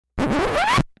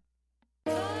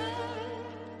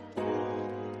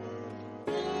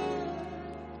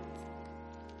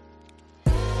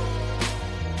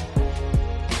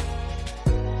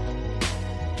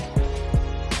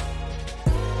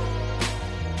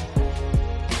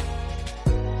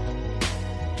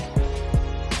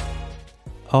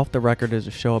Off the Record is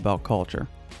a show about culture,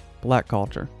 black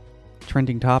culture,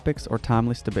 trending topics, or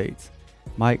timeless debates.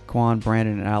 Mike, Quan,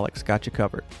 Brandon, and Alex got you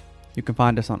covered. You can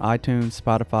find us on iTunes,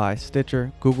 Spotify,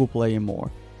 Stitcher, Google Play, and more.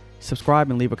 Subscribe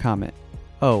and leave a comment.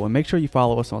 Oh, and make sure you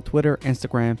follow us on Twitter,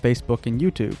 Instagram, Facebook, and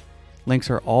YouTube. Links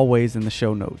are always in the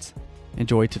show notes.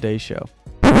 Enjoy today's show.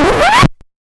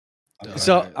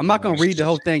 So I'm not going to read the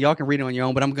whole thing. Y'all can read it on your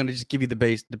own, but I'm going to just give you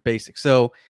the basics.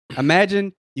 So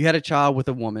imagine you had a child with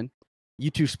a woman. You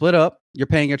two split up. You're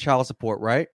paying your child support,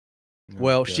 right?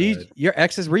 Well, your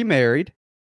ex is remarried,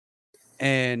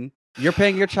 and you're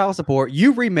paying your child support.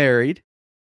 You remarried.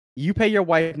 You pay your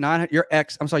wife you pay your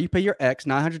ex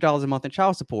 $900 a month in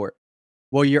child support.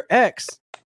 Well, your ex,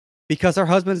 because her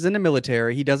husband's in the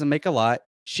military, he doesn't make a lot.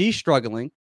 She's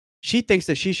struggling. She thinks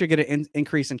that she should get an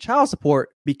increase in child support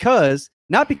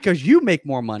not because you make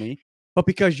more money, but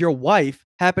because your wife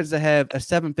happens to have a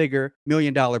 $7-figure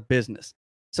million business.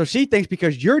 So she thinks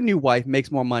because your new wife makes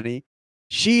more money,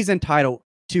 she's entitled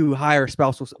to higher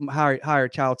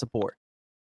child support.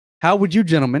 How would you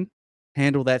gentlemen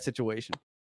handle that situation?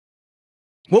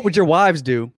 What would your wives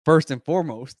do first and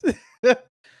foremost? Look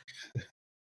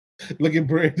at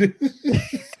Brandon.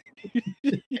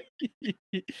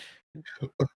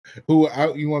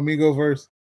 You want me to go first?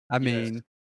 I mean,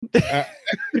 okay.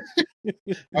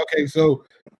 So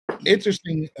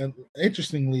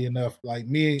interestingly enough, like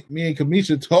me and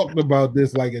Kamisha talked about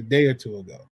this like a day or two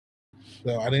ago.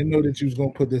 So I didn't know that you was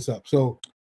gonna put this up. So,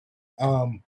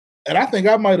 and I think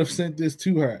I might have sent this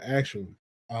to her actually.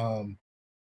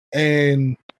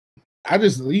 And I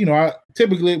just, I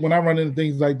typically when I run into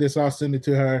things like this, I'll send it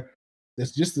to her.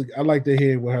 That's just I like to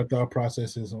hear what her thought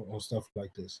process is on stuff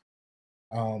like this.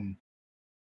 And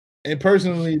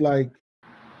personally, like,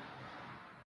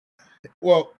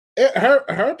 well,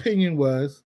 her opinion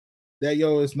was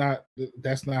that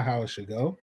that's not how it should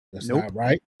go. That's not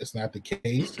right. It's not the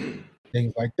case.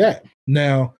 Things like that.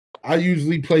 Now, I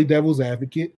usually play devil's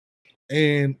advocate,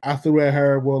 and I threw at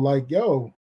her, well, like,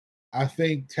 I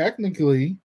think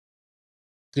technically,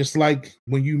 just like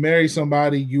when you marry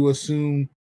somebody, you assume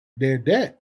their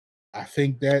debt. I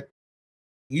think that,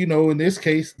 in this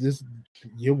case,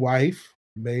 your wife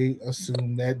may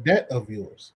assume that debt of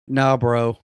yours. Nah,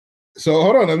 bro. So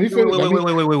hold on, let me finish.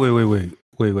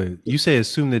 Wait. You say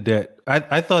assume the debt.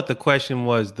 I thought the question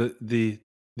was the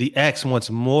ex wants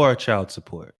more child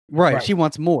support. Right. She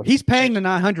wants more. He's paying the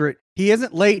 $900. He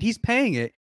isn't late. He's paying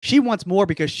it. She wants more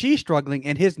because she's struggling,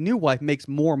 and his new wife makes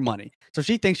more money. So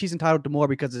she thinks she's entitled to more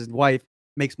because his wife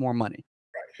makes more money.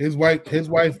 Right. His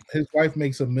wife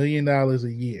makes $1 million a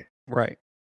year. Right.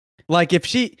 Like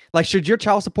should your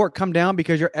child support come down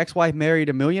because your ex-wife married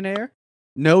a millionaire?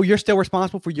 No, you're still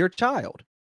responsible for your child.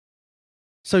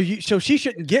 So she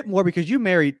shouldn't get more because you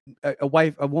married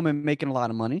a woman making a lot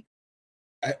of money.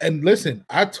 And listen,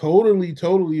 I totally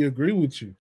agree with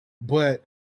you, but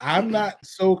I'm not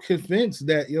so convinced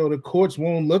that the courts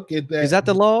won't look at that. Is that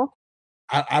the law?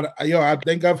 I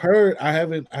think I've heard. I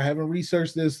haven't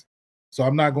researched this, so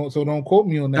I'm not going. So don't quote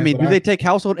me on that. I mean, do they take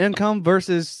household income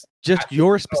versus just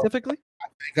yours specifically?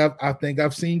 I think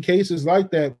I've seen cases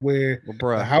like that where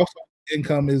the household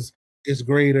income is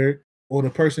greater, or the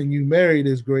person you married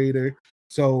is greater.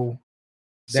 So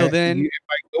then,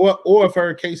 or I've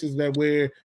heard cases that where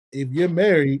if you're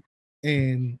married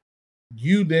and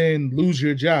you then lose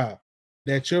your job,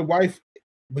 but your wife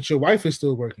is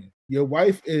still working. Your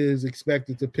wife is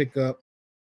expected to pick up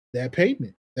that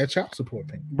payment, that child support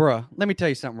payment. Bruh, let me tell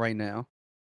you something right now.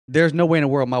 There's no way in the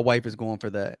world my wife is going for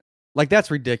that. Like,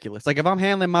 that's ridiculous. Like, if I'm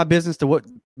handling my business to what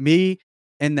me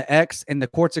and the ex and the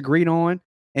courts agreed on,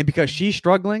 and because she's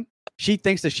struggling, she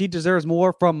thinks that she deserves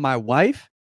more from my wife,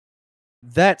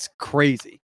 that's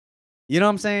crazy. You know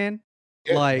what I'm saying?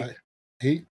 Yeah,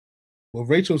 what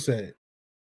Rachel said.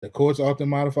 The courts often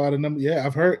modify the number. Yeah,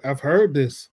 I've heard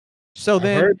this. So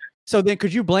then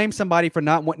could you blame somebody for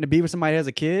not wanting to be with somebody as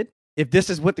a kid? If this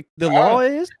is what the law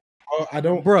is? I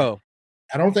don't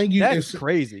think you. That's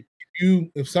crazy.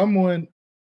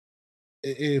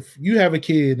 If you have a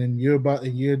kid and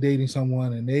you're dating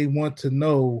someone and they want to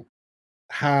know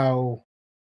how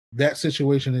that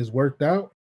situation is worked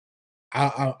out,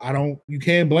 you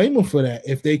can't blame them for that.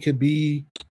 If they could be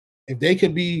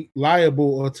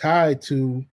liable or tied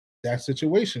to that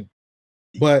situation.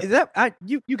 But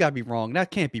you gotta be wrong.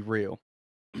 That can't be real.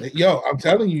 I'm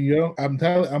telling you,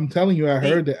 I'm telling you, I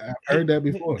heard that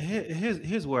before.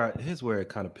 Here's where it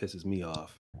kind of pisses me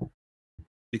off.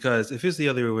 Because if it's the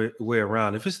other way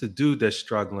around, if it's the dude that's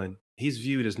struggling, he's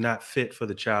viewed as not fit for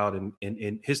the child,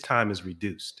 and his time is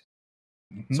reduced.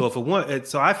 Mm-hmm.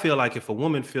 So I feel like if a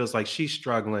woman feels like she's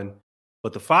struggling,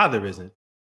 but the father isn't,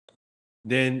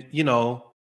 then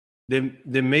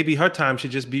then maybe her time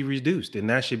should just be reduced, and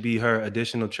that should be her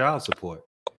additional child support.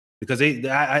 Because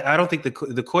I don't think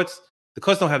the courts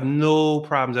don't have no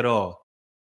problems at all.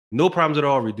 No problems at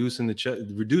all reducing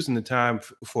the time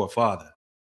for a father.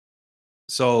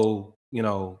 So,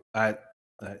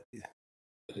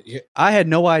 I had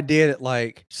no idea that,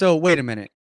 like, so wait a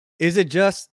minute. Is it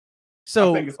just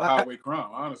so? I think it's a highway crime,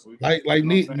 honestly. Like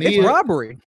it's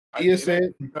robbery. Nia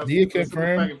said, Nia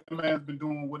confirmed. The man's been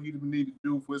doing what he needed to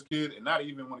do for his kid, and not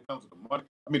even when it comes to the money.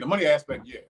 I mean, the money aspect,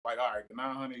 yeah. Like, all right, the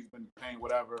 900, he's been paying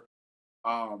whatever.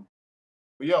 But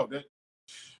yo,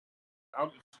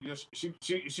 she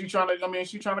trying to. I mean,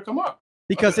 she trying to come up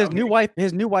because his new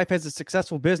wife has a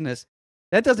successful business.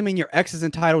 That doesn't mean your ex is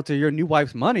entitled to your new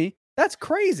wife's money. That's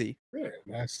crazy. Yeah,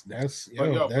 that's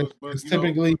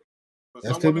typically.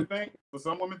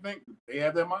 Some women think they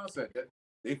have that mindset that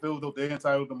they feel that they're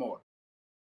entitled to more.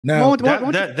 Now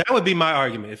that would be my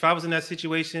argument. If I was in that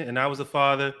situation and I was a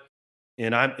father,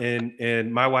 and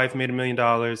and my wife made $1 million,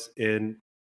 and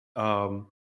I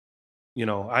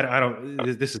don't.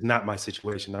 This is not my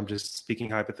situation. I'm just speaking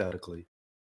hypothetically.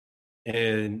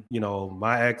 And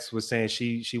my ex was saying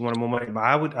she wanted more money, but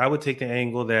I would take the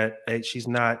angle that she's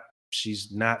not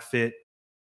fit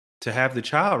to have the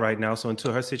child right now. So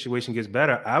until her situation gets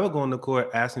better, I would go into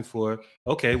court asking for,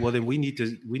 okay, well then we need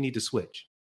to switch.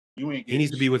 He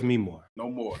needs to be with me more. No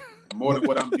more than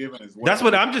what I'm giving. That's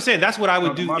what I'm just saying. That's what I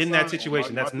would do in that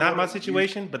situation. That's not my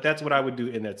situation, but that's what I would do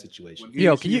in that situation.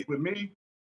 Can you with me?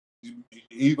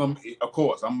 He's gonna, of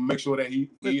course, I'm gonna make sure that he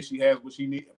or she has what she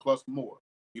needs plus more.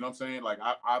 You know what I'm saying? Like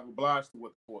I've obliged to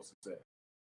what the court said.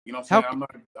 You know what I'm saying?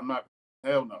 I'm not.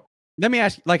 Hell no. Let me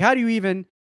ask you, like, how do you even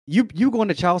you go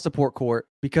into child support court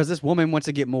because this woman wants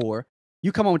to get more?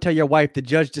 You come home and tell your wife the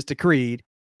judge just decreed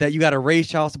that you got to raise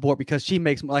child support because she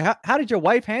makes, like, how did your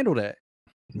wife handle that?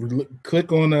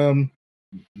 Click on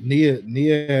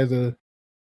Nia has a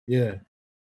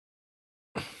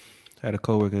had a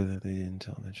coworker that they didn't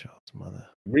tell their child's mother.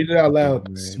 Read it out loud.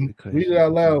 Read it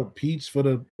out loud, Peach, for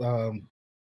the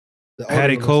I had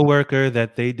a coworker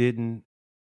that they didn't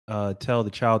tell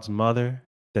the child's mother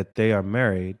that they are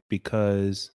married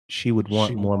because she would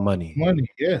want more money.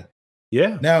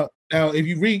 Yeah. Now, if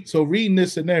you reading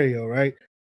this scenario, right?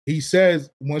 He says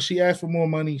when she asked for more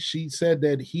money, she said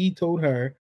that he told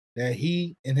her that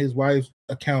he and his wife's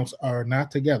accounts are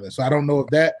not together. So I don't know if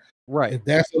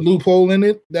that's a loophole in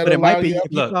it. But it might be.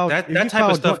 Look, that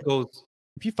type of stuff goes.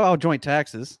 If you file joint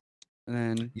taxes,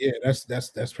 then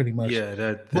that's pretty much.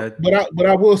 Yeah, But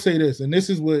I will say this, and this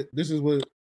is what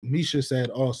Misha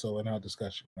said also in our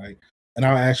discussion, right? And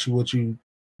I'll ask you what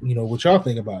what y'all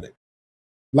think about it.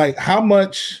 Like how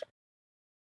much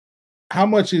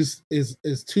is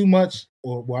too much,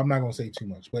 or well, I'm not gonna say too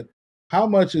much, but how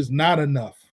much is not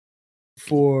enough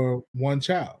for one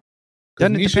child?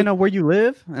 Doesn't it depend on where you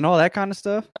live and all that kind of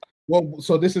stuff? Well,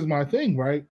 so this is my thing,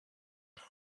 right?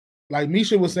 Like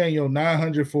Misha was saying,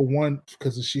 900 for one,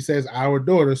 because she says our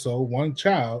daughter, so one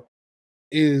child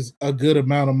is a good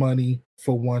amount of money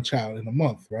for one child in a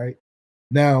month, right?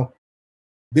 Now,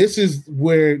 this is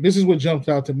what jumps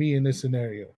out to me in this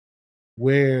scenario,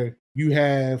 where you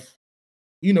have,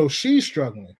 she's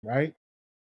struggling, right?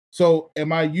 So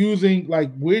am I using,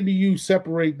 like, where do you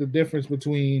separate the difference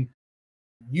between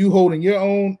you holding your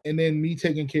own and then me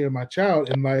taking care of my child?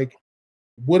 And like,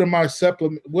 how am I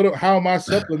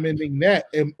supplementing that?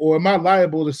 Or am I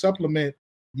liable to supplement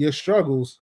your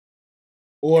struggles?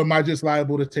 Or am I just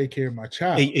liable to take care of my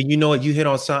child? And you know what? You hit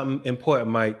on something important,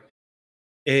 Mike.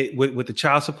 With the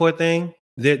child support thing,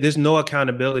 there's no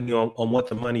accountability on what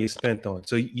the money is spent on.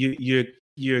 So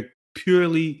you're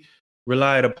purely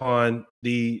relied upon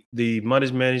the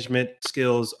money management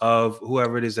skills of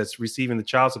whoever it is that's receiving the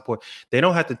child support. They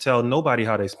don't have to tell nobody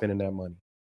how they're spending that money.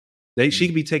 She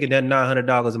could be taking that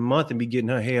 $900 a month and be getting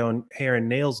her hair and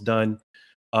nails done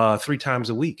 3 times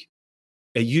a week,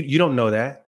 and you don't know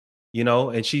that,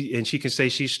 and she can say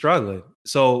she's struggling.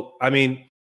 So I mean,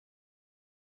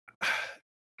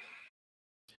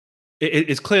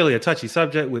 it's clearly a touchy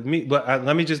subject with me, but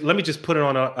let me just put it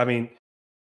on.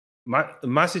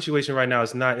 My situation right now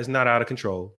is not out of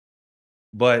control,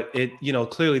 but it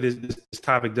clearly this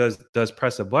topic does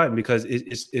press a button because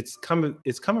it's coming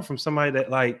from somebody that,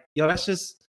 like,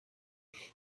 that's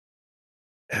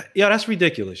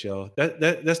ridiculous,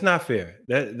 that's not fair.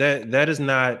 That's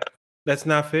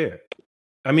not fair.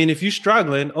 I mean, if you're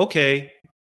struggling, okay,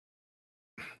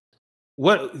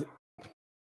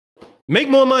 make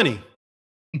more money.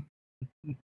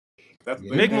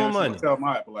 Make more money. Tell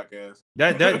my black ass.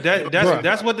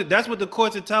 That's what the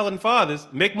courts are telling fathers.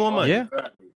 Make more money. Yeah.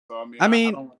 Exactly. So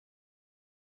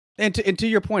And to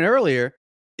your point earlier,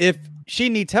 if she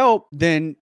needs help,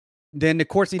 then the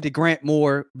courts need to grant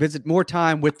more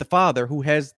time with the father who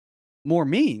has more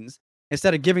means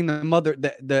instead of giving the mother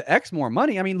the ex more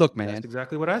money. I mean, look, man, that's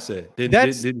exactly what I said. Then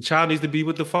the child needs to be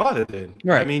with the father. Then,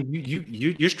 right? I mean,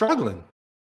 you're struggling.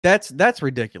 That's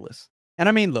ridiculous. And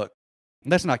I mean, look,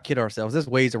 let's not kid ourselves. There's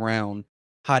ways around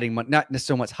hiding money, not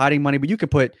so much hiding money, but you can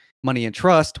put money in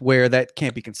trust where that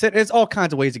can't be considered. There's all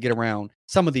kinds of ways to get around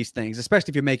some of these things,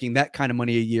 especially if you're making that kind of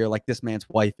money a year like this man's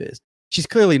wife is. She's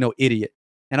clearly no idiot.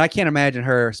 And I can't imagine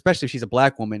her, especially if she's a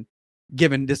black woman,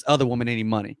 giving this other woman any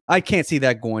money. I can't see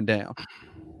that going down.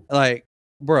 Like,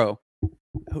 bro,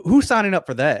 who's signing up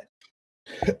for that?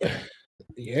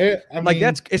 Yeah, I mean,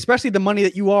 that's especially the money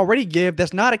that you already give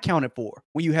that's not accounted for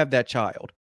when you have that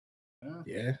child.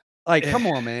 Yeah. Like, come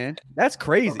on, man. That's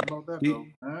crazy.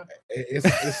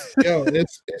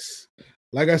 It's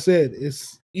like I said,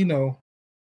 it's, you know,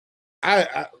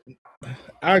 I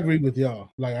agree with y'all.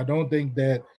 Like, I don't think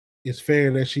that it's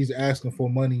fair that she's asking for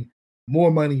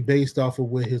more money based off of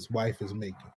what his wife is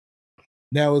making.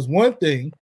 Now, it's one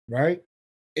thing, right?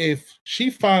 If she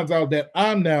finds out that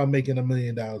I'm now making $1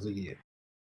 million a year,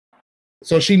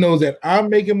 so she knows that I'm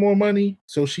making more money,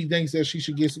 so she thinks that she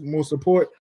should get some more support,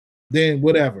 then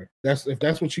whatever. If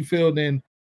that's what you feel, then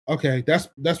okay, that's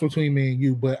between me and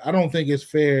you. But I don't think it's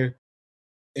fair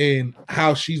in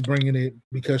how she's bringing it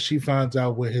because she finds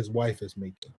out what his wife is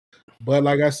making. But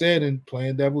like I said, in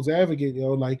playing devil's advocate,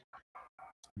 like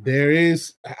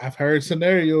I've heard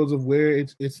scenarios of where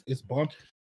it's bumped.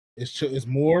 It's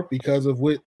more because of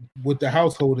what the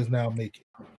household is now making.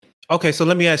 Okay, so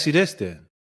let me ask you this then.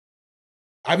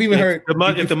 I've even heard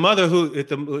if the mother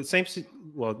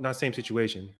not same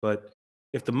situation, but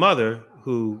if the mother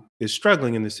who is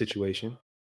struggling in this situation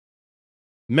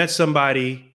met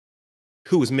somebody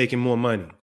who was making more money,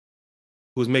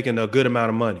 who was making a good amount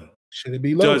of money, should it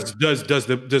be lower? Does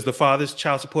the father's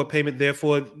child support payment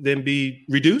therefore then be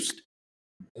reduced?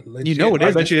 Legit, you know it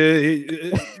is.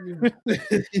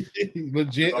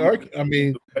 Legit. I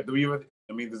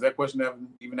mean, does that question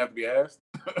even have to be asked?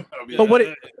 But what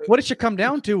it should come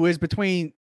down to is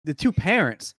between the two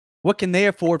parents, what can they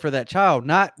afford for that child,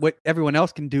 not what everyone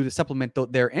else can do to supplement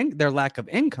their lack of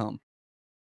income.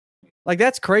 Like,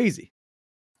 that's crazy.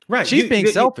 Right. She's being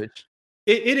selfish.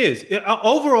 It is.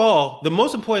 Overall, the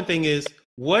most important thing is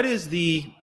what is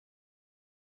the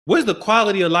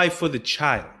quality of life for the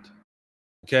child?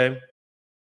 Okay.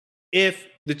 If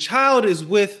the child is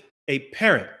with a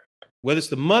parent, whether it's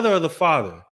the mother or the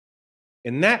father,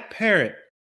 and that parent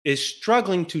is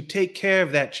struggling to take care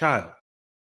of that child,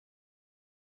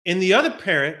 and the other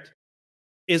parent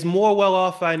is more well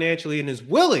off financially and is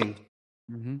willing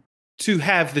to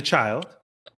have the child,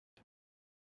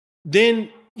 then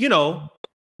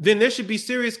there should be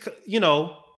serious,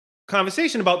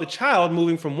 conversation about the child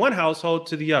moving from one household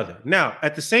to the other. Now,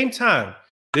 at the same time,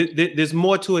 there's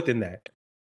more to it than that.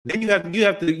 Then you have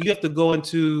to go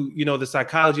into the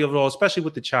psychology of it all, especially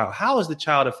with the child. How is the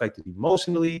child affected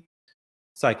emotionally,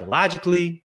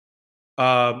 psychologically,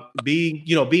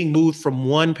 being moved from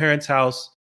one parent's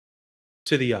house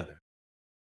to the other?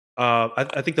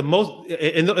 I think the most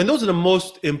and those are the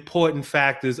most important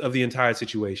factors of the entire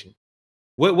situation.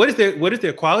 What is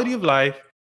their quality of life,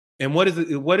 and what is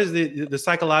the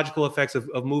psychological effects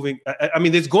of moving? I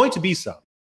mean, there's going to be some.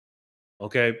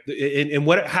 Okay, and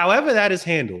however that is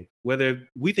handled, whether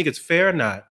we think it's fair or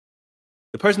not,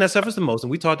 the person that suffers the most, and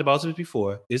we talked about this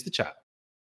before, is the child.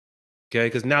 Okay,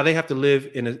 because now they have to live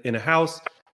in a house,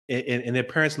 and their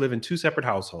parents live in two separate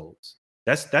households.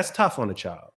 That's tough on a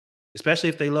child, especially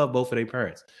if they love both of their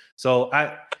parents. So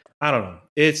I don't know.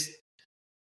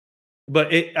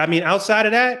 I mean, outside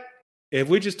of that, if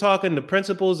we're just talking the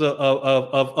principles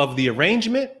of the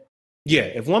arrangement, yeah,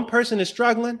 if one person is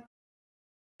struggling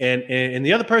and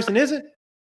the other person isn't,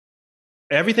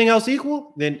 everything else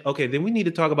equal, then we need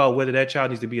to talk about whether that child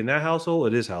needs to be in that household or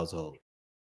this household.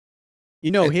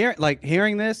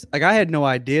 Hearing this, I had no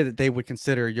idea that they would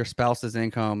consider your spouse's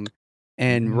income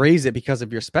and raise it because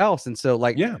of your spouse. And so,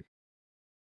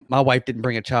 my wife didn't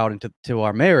bring a child into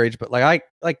our marriage, but I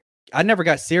never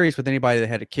got serious with anybody that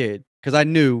had a kid because I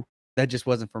knew that just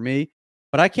wasn't for me.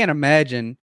 But I can't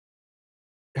imagine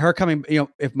her coming,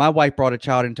 if my wife brought a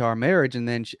child into our marriage and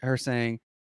then her saying,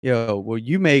 well,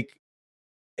 you make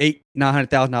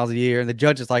 $900,000 a year, and the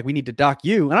judge is like, we need to dock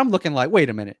you. And I'm looking like, wait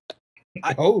a minute.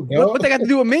 No. What they got to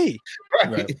do with me?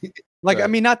 Right. I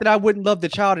mean, not that I wouldn't love the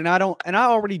child, and I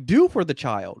already do for the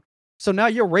child. So now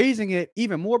you're raising it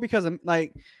even more because I'm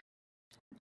like,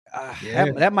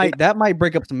 that might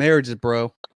break up some marriages,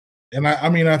 bro. And I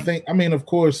mean, of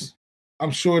course,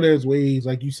 I'm sure there's ways,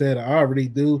 like you said, I already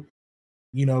do.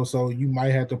 So you might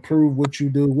have to prove what you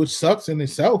do, which sucks in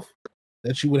itself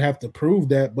that you would have to prove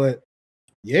that. But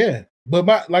yeah, but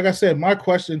like I said, my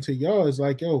question to y'all is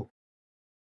like, yo,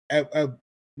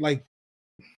 like,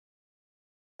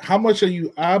 how much are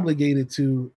you obligated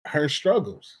to her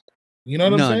struggles? You know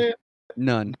what I'm saying?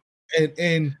 None.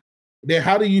 And then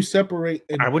how do you separate?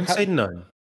 I wouldn't say none.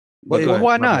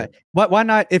 Why not? Why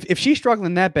not? If she's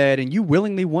struggling that bad and you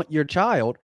willingly want your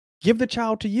child, give the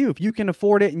child to you. If you can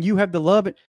afford it and you have the love,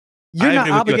 you're not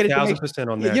obligated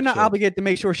to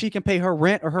make sure she can pay her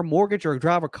rent or her mortgage or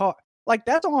drive a car. Like,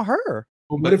 that's on her.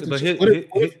 But I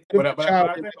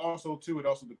think also too, it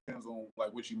also depends on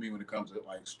like what you mean when it comes to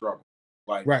like struggle.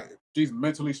 Like, right, she's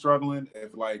mentally struggling.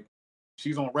 If like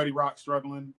she's on Ready Rock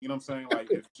struggling, you know what I'm saying?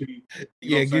 Like if she,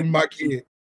 give my kid.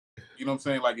 You know what I'm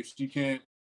saying? Like if she can't,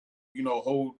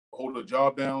 hold a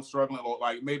job down, struggling, or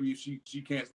like maybe if she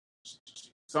can't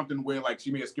something where like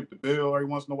she may have skipped the bill every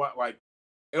once in a while. Like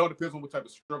it all depends on what type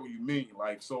of struggle you mean.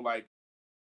 Like so, like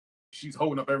she's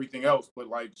holding up everything else, but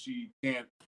like she can't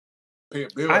pay a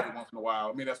bill every once in a while.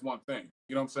 I mean, that's one thing.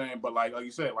 You know what I'm saying? But like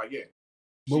you said, like yeah.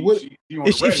 But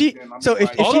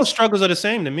all those struggles are the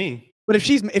same to me. But if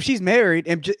she's married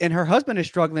and her husband is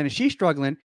struggling and she's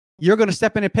struggling, you're going to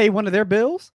step in and pay one of their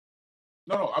bills?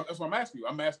 No, that's what I'm asking you.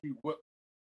 I'm asking you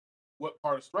what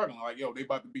part of struggling? Like, yo, they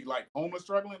about to be like homeless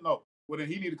struggling? No. Well, then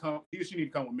he or she need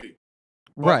to come with me.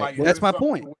 But right. Like, that's my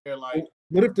point. Where, like,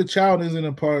 what if the child isn't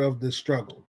a part of the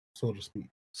struggle, so to speak?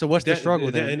 So what's the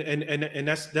struggle then? And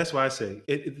that's why I say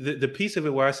the piece of it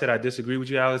where I said I disagree with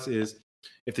you, Alex, is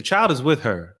if the child is with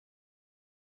her,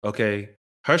 okay,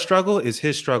 her struggle is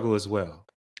his struggle as well.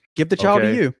 Give the child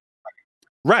to you.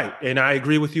 Right. And I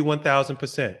agree with you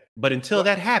 1000%. But until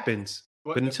that happens,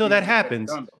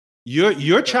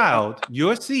 your child,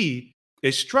 your seed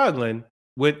is struggling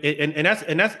with it. And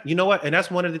that's you know what? And that's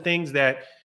one of the things that,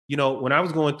 when I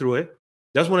was going through it,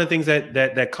 that's one of the things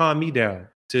that calmed me down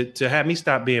to have me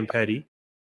stop being petty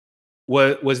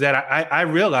was that I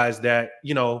realized that,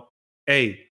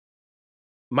 hey,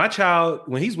 my child,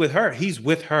 when he's with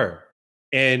her.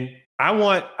 And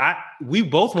we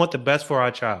both want the best for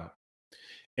our child.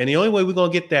 And the only way we're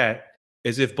going to get that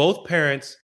is if both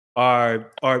parents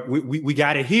we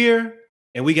got it here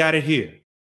and we got it here.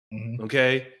 Mm-hmm.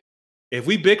 Okay. If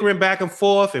we bickering back and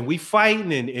forth and we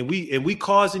fighting and we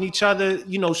causing each other,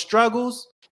 struggles,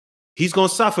 he's going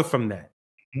to suffer from that.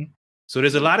 Mm-hmm. So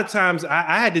there's a lot of times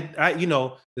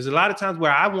there's a lot of times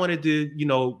where I wanted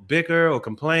to, bicker or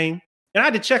complain. And I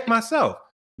had to check myself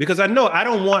because I know I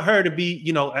don't want her to be,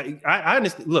 I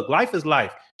understand. Look, life is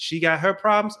life. She got her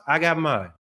problems. I got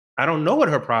mine. I don't know what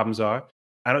her problems are.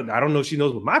 I don't know if she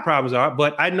knows what my problems are,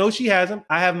 but I know she has them.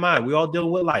 I have mine. We all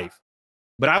dealing with life.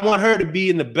 But I want her to be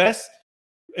in the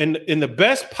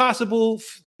best possible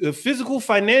physical,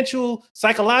 financial,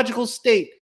 psychological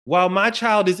state while my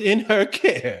child is in her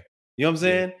care. You know what I'm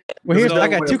saying? Well,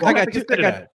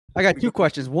 I got two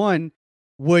questions. One,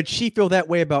 would she feel that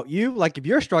way about you? Like if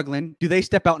you're struggling, do they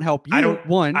step out and help you? I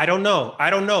don't know.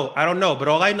 But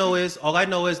all I know is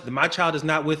that my child is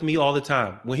not with me all the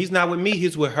time. When he's not with me,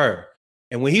 he's with her.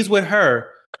 And when he's with her,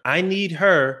 I need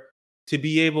her to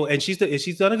be able, and she's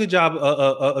done a good job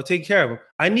of taking care of him.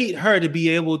 I need her to be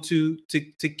able to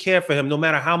care for him, no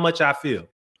matter how much I feel.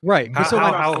 Right.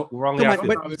 How wrongly I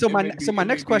feel. So my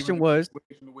next question was,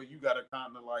 where you gotta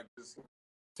kind of like just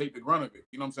take the grunt of it,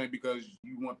 you know what I'm saying? Because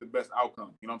you want the best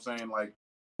outcome, you know what I'm saying? Like,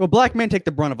 well, black men take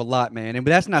the brunt of a lot, man, and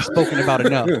that's not spoken about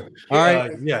enough. All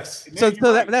right. Yes. So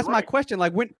that's my question.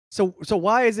 Like when, so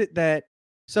why is it that,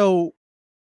 so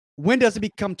when does it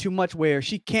become too much where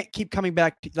she can't keep coming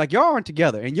back? Like y'all aren't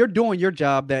together and you're doing your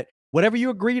job that whatever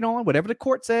you agreed on, whatever the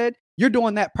court said, you're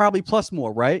doing that probably plus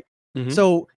more, right? Mm-hmm.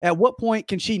 So at what point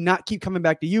can she not keep coming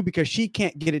back to you because she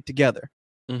can't get it together?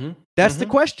 Mm-hmm. That's the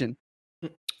question.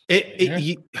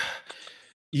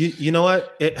 You know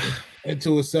what?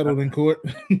 Until it's settled in court.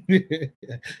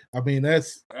 I mean,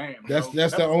 that's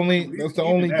the only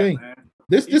thing. Man.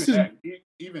 This is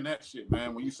even that shit,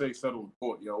 man. When you say settled in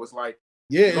court, yo, it's like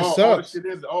it sucks.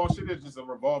 All shit is just a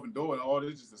revolving door, and all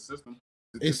this is just a system.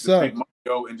 It sucks, to money,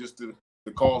 yo, and just to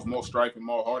cause more strife and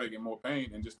more heartache and more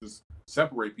pain, and just to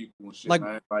separate people and shit. Like,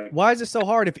 man. Like, why is it so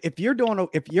hard? If you're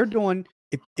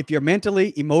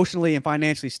mentally, emotionally, and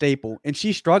financially stable, and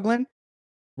she's struggling,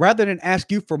 rather than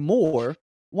ask you for more,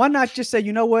 why not just say,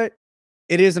 you know what?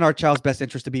 It is in our child's best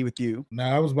interest to be with you. No,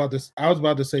 I was about to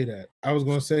say that. I was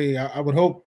going to say I would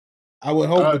hope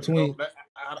between.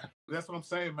 That's what I'm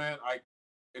saying, man. Like,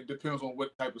 it depends on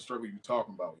what type of struggle you're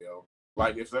talking about, yo.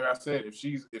 Like I said, if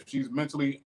she's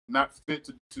mentally not fit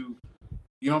to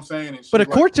You know what I'm saying? And but a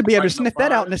court should be able to sniff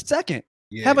that out in a second.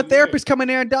 Yeah. Have a therapist come in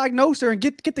there and diagnose her and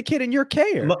get the kid in your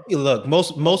care. Look,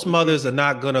 most mothers are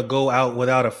not gonna go out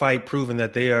without a fight, proving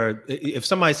that they are. If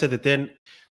somebody said that, then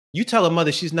you tell a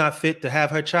mother she's not fit to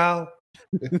have her child.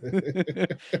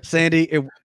 Sandy,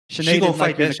 She gonna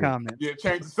fight in that the comments. Yeah,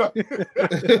 change the subject.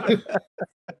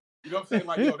 You know what I'm saying?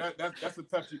 Like, yo, that's a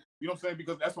touchy. You know what I'm saying?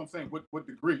 Because that's what I'm saying. What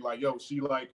degree? Like, yo, she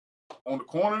like on the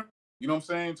corner. You know what I'm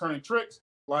saying? Turning tricks.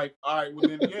 Like, all right, well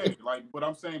then, yeah. Like, what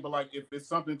I'm saying, but like, if it's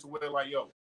something to where, like,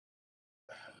 yo,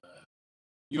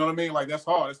 you know what I mean? Like, that's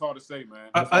hard. It's hard to say,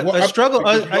 man. I struggle,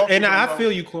 and I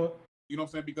feel you, Cor. You know what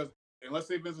I'm saying? Because, and let's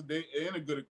say Vincent, they're in a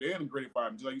great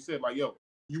environment. Just like you said, like, yo,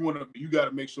 you got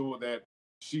to make sure that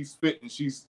she's fit and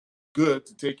she's good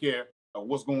to take care of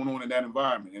what's going on in that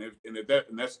environment. And if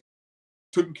that's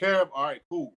taken care of, all right,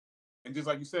 cool. And just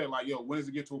like you said, like, yo, when does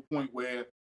it get to a point where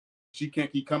she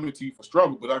can't keep coming to you for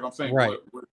struggle? But like I'm saying, right.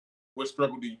 What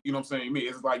struggle do you know what I'm saying? Me,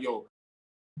 it's like, yo,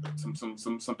 some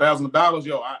 $1,000,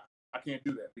 yo, I can't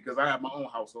do that because I have my own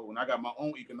household and I got my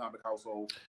own economic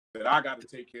household that I got to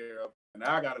take care of, and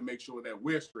I got to make sure that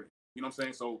we're straight. You know what I'm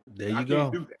saying? So there you I go.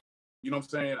 can't do that. You know what I'm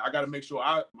saying? I got to make sure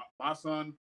my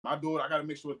son, my daughter, I got to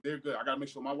make sure they're good. I got to make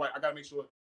sure my wife, I got to make sure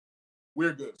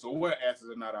we're good. So we're asses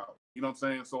are not out. You know what I'm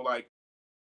saying? So like,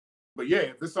 but yeah,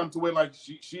 if it's something to where like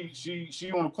she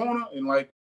on the corner and like,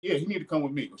 yeah, he need to come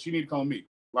with me or she need to come with me.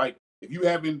 Like if you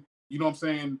having, you know what I'm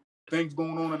saying, things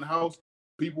going on in the house,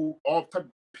 people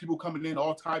coming in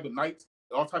all type of nights,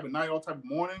 all type of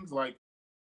mornings, like,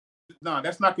 nah,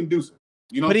 that's not conducive.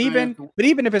 You know, but even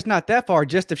if it's not that far,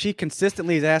 just if she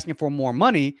consistently is asking for more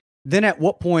money, then at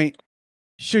what point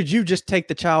should you just take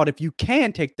the child if you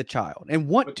can take the child and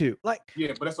want to? Like, yeah,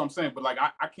 but that's what I'm saying. But like,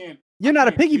 I can't. You're not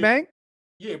a piggy bank.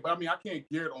 Yeah, but I mean, I can't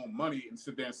gear it on money and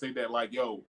sit there and say that like,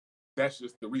 yo, that's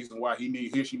just the reason why she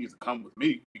needs to come with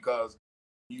me because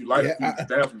you like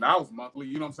 $1,000 monthly.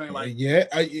 You know what I'm saying? Like, yeah,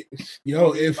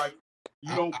 if like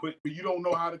you don't, but you don't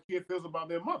know how the kid feels about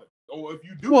their mother, or if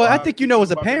you do. Well, I think you know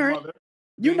as a parent,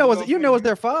 you know as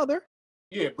their father.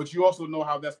 Yeah, but you also know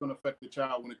how that's going to affect the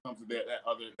child when it comes to that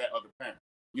other parent.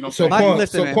 You know, so Paul,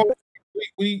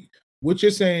 what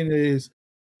you're saying is,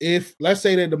 if let's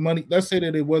say that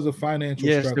it was a financial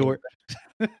struggle. Stuart.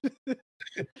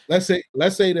 let's say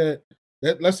that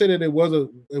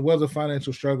it was a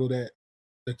financial struggle that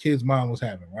the kid's mom was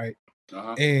having, right?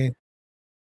 Uh-huh. And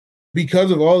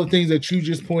because of all the things that you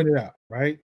just pointed out,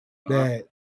 right? Uh-huh. That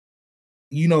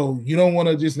you don't want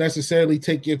to just necessarily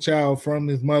take your child from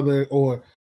his mother or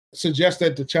suggest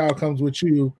that the child comes with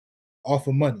you off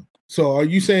of money. So are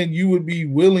you saying you would be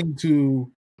willing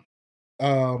to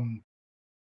are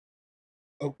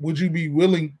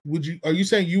you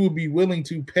saying you would be willing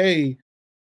to pay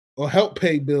or help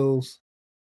pay bills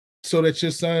so that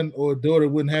your son or daughter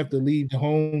wouldn't have to leave the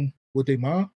home with their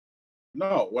mom?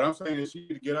 No, what I'm saying is she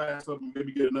could get her ass up and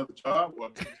maybe get another job or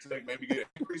maybe get an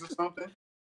increase or something.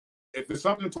 If it's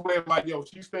something to where like, yo,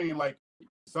 she's staying like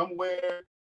somewhere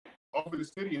over the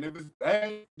city, and if it's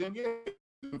bad, then yeah,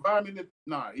 the environment,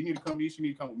 he need to come here, she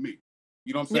need to come with me.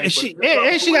 You know what I'm saying?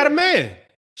 And she got a man.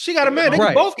 She got a man.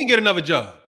 They both can get another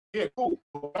job. Yeah, cool.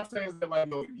 But what I'm saying is that like,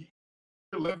 yo,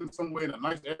 you're living somewhere in a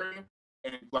nice area,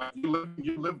 and like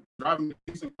you live driving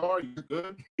a decent car, you're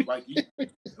good. Like, shit.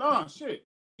 You know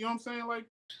what I'm saying? Like,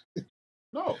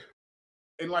 no.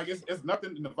 And like, it's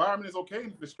nothing. The environment is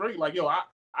okay. It's straight. Like, yo, I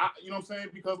you know what I'm saying?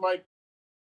 Because like,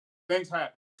 things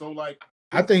happen. So like,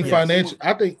 I think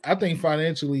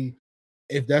financially,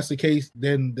 if that's the case,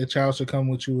 then the child should come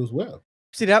with you as well.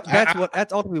 See,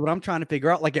 that's ultimately what I'm trying to figure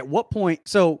out. Like, at what point?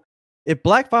 So, if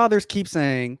black fathers keep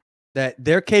saying that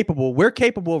we're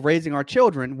capable of raising our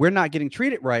children, we're not getting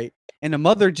treated right, and the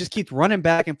mother just keeps running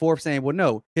back and forth saying, "Well,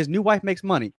 no, his new wife makes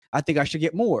money. I think I should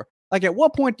get more." Like, at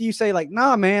what point do you say, like,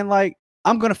 "Nah, man, like,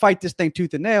 I'm gonna fight this thing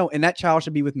tooth and nail, and that child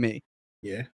should be with me"?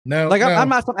 Yeah. I'm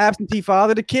not some absentee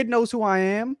father. The kid knows who I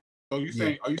am. So are you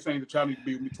saying the child needs to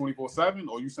be with me 24/7,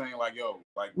 or are you saying like, yo,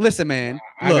 like, listen, man,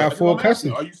 I got full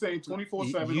custody. Are you saying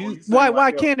 24/7?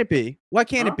 Why can't it be? Why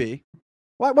can't it be?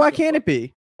 Why can't it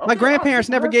be? My grandparents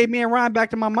never gave me a ride back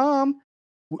to my mom.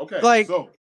 Okay, like so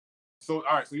all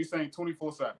right, so you're saying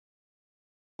 24/7.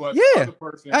 But yeah, the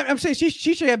person, I'm saying she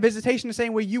should have visitation the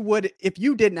same way you would if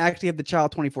you didn't actually have the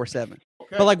child 24/7.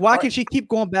 Okay, but like, why can she keep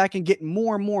going back and getting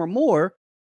more and more and more?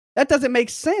 That doesn't make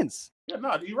sense. Yeah,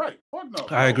 you're right. Fuck no.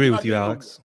 I agree with you,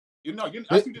 Alex. I see what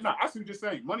you're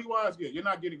saying. Money wise, yeah, you're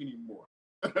not getting any more.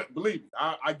 Believe me,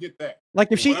 I get that. Like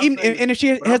if if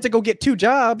she has to go get 2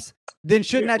 jobs, then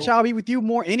shouldn't that child be with you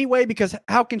more anyway? Because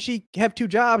how can she have 2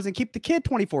 jobs and keep the kid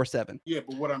 24/7? Yeah,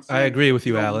 but what I'm saying, I agree with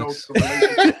you, Alex.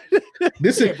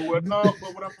 This Yeah, is but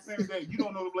what I'm saying is that you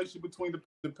don't know the relationship between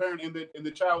the parent and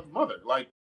the child's mother. Like,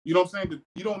 you know what I'm saying?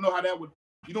 You don't know how that would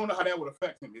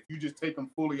affect him if you just take them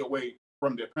fully away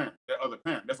from their other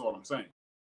parent. That's all I'm saying.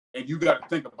 And you got to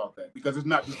think about that because it's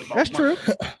not just about That's money.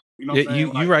 true. You know what I'm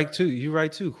saying? You right too. You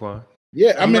right too, Quan.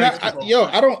 yeah. I mean,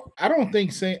 I don't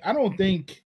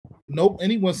think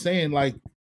anyone's saying like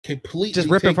completely Just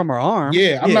ripping from her arm.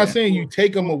 Yeah, I'm not saying you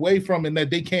take them away from and that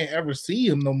they can't ever see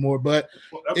him no more. But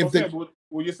you're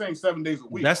saying 7 days a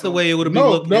week. That's the way it would be.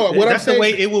 That's the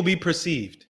way it will be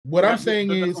perceived. What I'm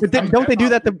saying is, don't they do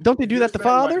that? Don't they do that to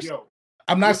fathers?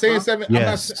 I'm not saying 7.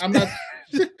 Yes.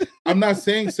 I'm not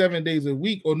saying 7 days a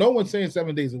week, or no one's saying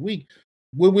 7 days a week.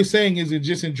 What we're saying is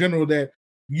just in general that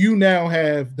you now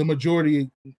have the majority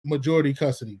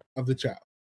custody of the child,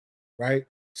 right?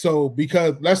 So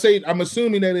because let's say I'm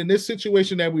assuming that in this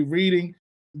situation that we're reading,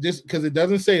 just because it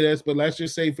doesn't say this, but let's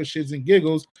just say for shits and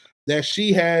giggles that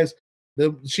she has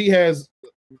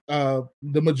the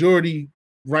majority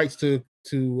rights to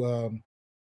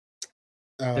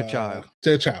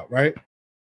the child, right?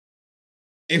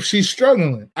 If she's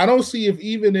struggling, I don't see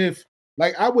if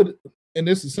I would, and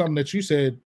this is something that you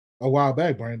said a while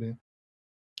back, Brandon,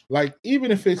 like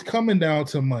even if it's coming down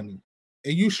to money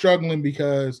and you struggling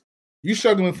because you're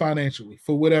struggling financially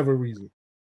for whatever reason,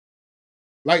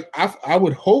 like I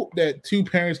would hope that two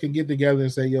parents can get together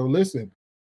and say, yo, listen,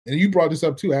 and you brought this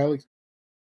up too, Alex.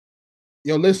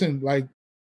 Yo, listen, like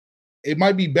it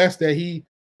might be best that he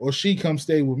or she come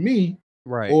stay with me,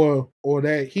 right? Or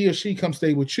that he or she come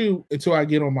stay with you until I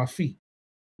get on my feet,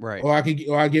 right? Or I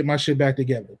get my shit back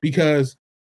together. Because,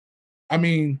 I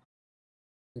mean,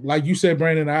 like you said,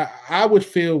 Brandon, I would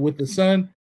feel with the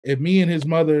son if me and his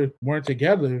mother weren't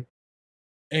together,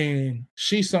 and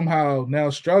she's somehow now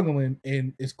struggling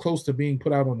and is close to being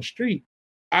put out on the street,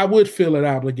 I would feel an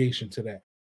obligation to that.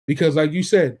 Because like you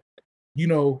said, you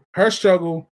know, her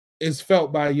struggle is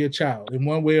felt by your child in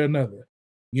one way or another.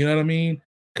 You know what I mean?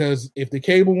 Because if the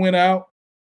cable went out,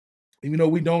 even though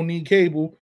we don't need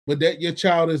cable, but that your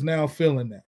child is now feeling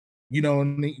that. You know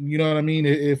what I mean?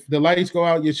 If the lights go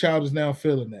out, your child is now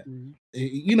feeling that. Mm-hmm.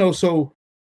 You know, so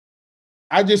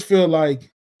I just feel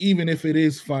like even if it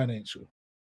is financial,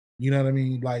 you know what I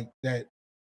mean? Like that,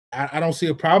 I don't see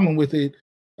a problem with it,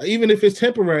 even if it's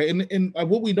temporary. And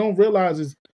what we don't realize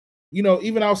is, you know,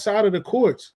 even outside of the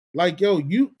courts, like, yo,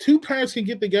 two parents can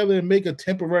get together and make a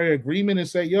temporary agreement and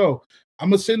say, yo,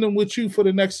 I'm going to send them with you for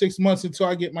the next 6 months until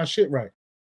I get my shit right.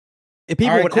 If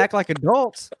people would act like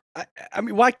adults, I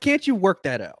mean, why can't you work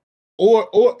that out?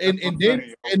 And then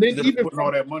even putting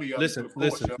all that money up.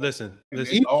 Listen.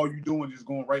 All you doing is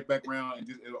going right back around and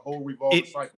just a whole revolving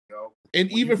cycle, yo.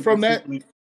 And even from that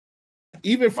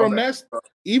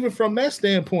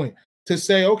standpoint, to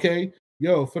say, okay,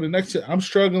 yo, for the next, I'm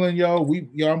struggling, yo,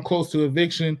 I'm close to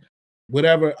eviction,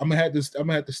 whatever. I'm gonna have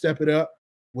to step it up,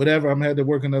 whatever. I'm gonna have to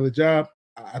work another job.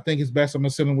 I think it's best I'm gonna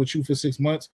send them with you for 6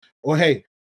 months, or hey,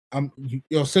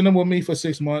 send them with me for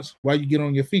 6 months while you get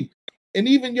on your feet. And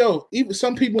even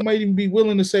some people might even be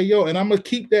willing to say, yo, and I'm gonna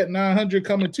keep that 900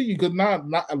 coming to you because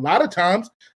not a lot of times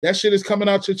that shit is coming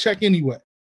out your check anyway.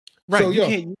 Right. So,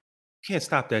 you can't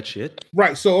stop that shit.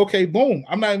 Right. So okay, boom.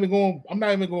 I'm not even going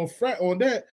to fret on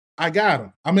that. I got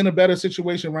him. I'm in a better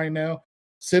situation right now.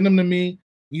 Send him to me.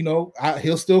 You know,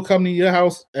 he'll still come to your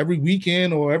house every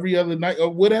weekend or every other night or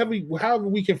whatever, however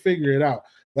we can figure it out.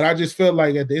 But I just felt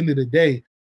like at the end of the day,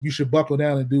 you should buckle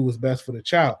down and do what's best for the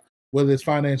child, whether it's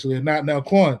financially or not. Now,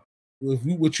 Quan,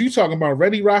 what you talking about,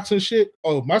 Ready Rocks and shit?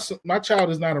 Oh, my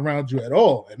child is not around you at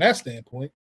all in that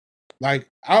standpoint. Like,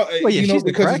 because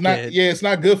it's not. Yeah, it's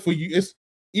not good for you. It's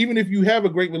even if you have a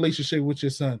great relationship with your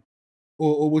son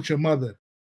or with your mother,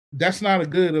 that's not a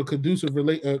good or conducive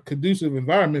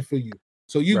environment for you.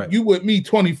 So you with me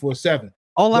 24/7.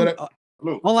 All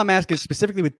I'm asking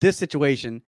specifically with this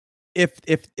situation,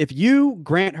 if you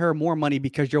grant her more money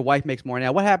because your wife makes more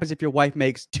now, what happens if your wife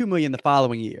makes $2 million the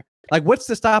following year? Like, what's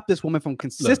to stop this woman from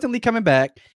consistently coming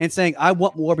back and saying, I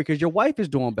want more because your wife is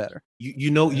doing better?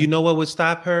 You know what would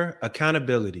stop her?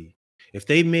 Accountability. If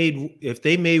they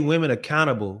made women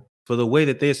accountable for the way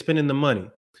that they're spending the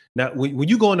money. Now, when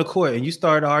you go into court and you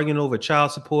start arguing over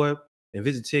child support and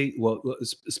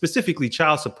specifically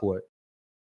child support,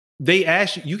 they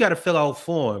ask you got to fill out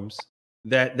forms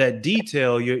that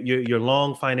detail your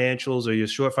long financials or your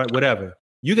short whatever.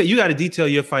 You got to detail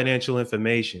your financial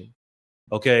information.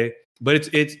 Okay. But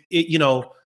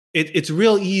it's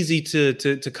real easy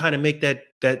to kind of make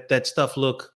that stuff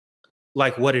look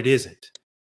like what it isn't.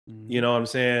 You know what I'm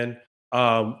saying?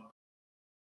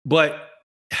 But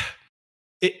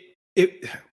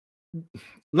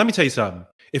let me tell you something.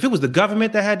 If it was the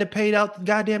government that had to pay out the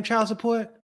goddamn child support,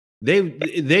 there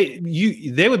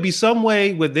would be some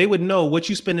way where they would know what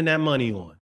you spending that money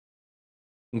on.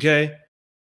 Okay.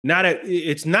 Now that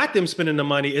it's not them spending the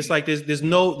money, it's like there's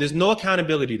no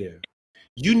accountability there.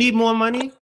 You need more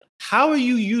money. How are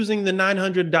you using the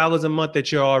 $900 a month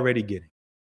that you're already getting?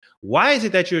 Why is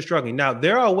it that you're struggling? Now,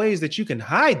 there are ways that you can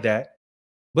hide that,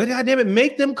 but goddamn it,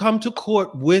 make them come to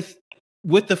court with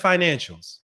the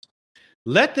financials.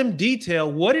 Let them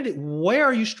detail where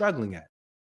are you struggling at?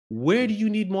 Where do you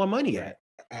need more money at?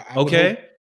 Okay.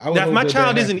 Now,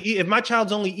 if my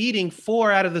child's only eating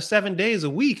 4 out of the 7 days a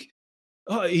week,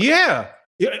 yeah,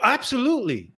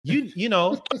 absolutely. You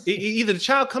know, either the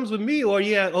child comes with me or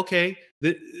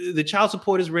the child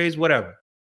support is raised, whatever.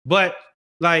 But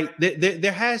like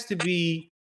there has to be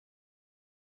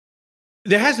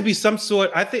some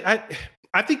sort. I think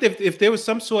that if there was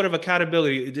some sort of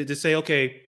accountability to say,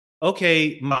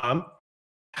 okay, mom,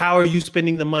 how are you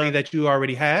spending the money that you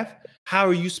already have? How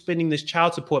are you spending this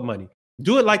child support money?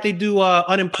 Do it like they do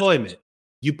unemployment.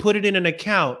 You put it in an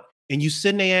account and you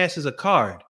send their asses a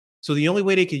card. So the only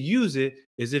way they could use it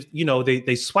is if, you know,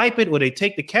 they swipe it or they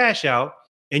take the cash out,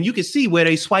 and you can see where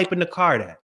they swiping the card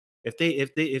at.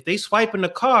 If they swiping the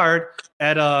card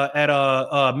at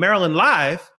Maryland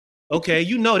Live, okay,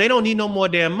 you know they don't need no more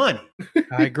damn money.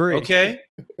 I agree. Okay,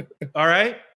 all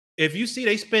right. If you see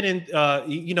they spending,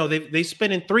 they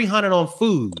spending $300 on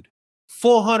food,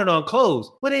 $400 on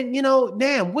clothes. Well, then, you know,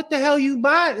 damn, what the hell you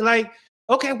buy? Like,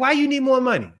 okay, why you need more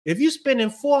money? If you spending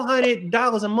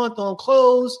 $400 a month on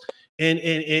clothes and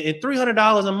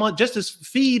 $300 a month just to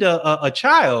feed a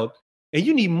child, and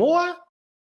you need more,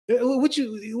 what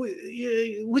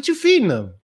you feeding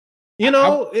them? You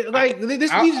know, there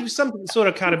needs to be some sort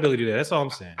of accountability there. That's all I'm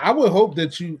saying. I would hope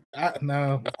that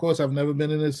now, of course, I've never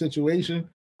been in this situation,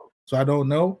 so I don't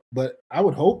know, but I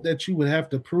would hope that you would have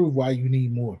to prove why you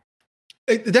need more.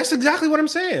 That's exactly what I'm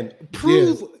saying.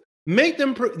 Prove, make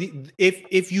them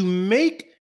if you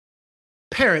make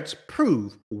parents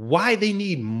prove why they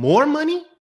need more money,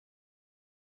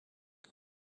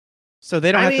 so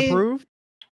they don't have to prove.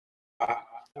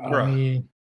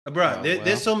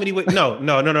 There's so many ways.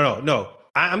 No.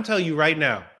 I'm telling you right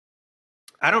now,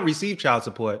 I don't receive child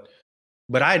support,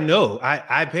 but I know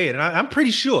I pay it, and I'm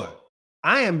pretty sure.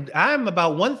 I'm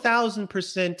about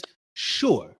 1,000%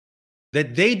 sure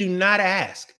that they do not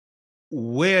ask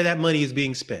where that money is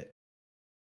being spent.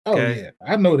 Okay? Oh yeah,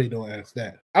 I know they don't ask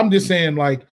that. I'm just saying,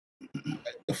 like,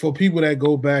 for people that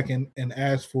go back and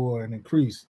ask for an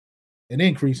increase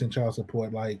in child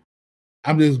support, like,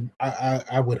 I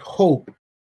would hope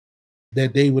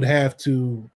that they would have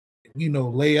to, you know,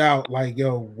 lay out like,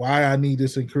 why I need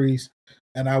this increase.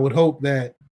 And I would hope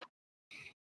that,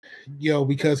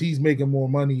 because he's making more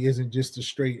money isn't just a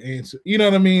straight answer. You know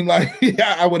what I mean? Like,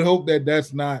 I would hope that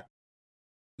that's not,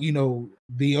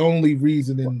 the only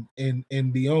reason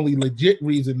and the only legit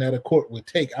reason that a court would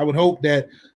take. I would hope that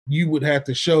you would have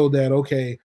to show that,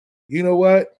 okay, you know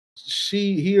what?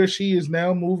 He or she is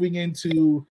now moving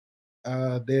into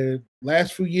their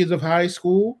last few years of high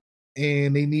school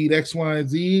and they need X, Y, and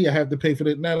Z. I have to pay for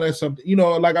that. Now that's something,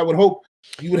 like I would hope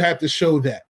you would have to show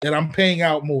that I'm paying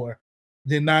out more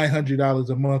than $900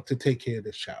 a month to take care of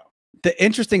this child. The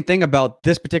interesting thing about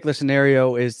this particular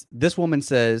scenario is this woman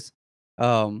says,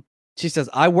 she says,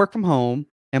 I work from home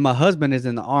and my husband is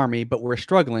in the Army, but we're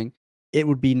struggling. It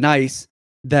would be nice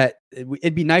to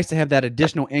have that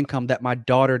additional income that my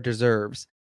daughter deserves.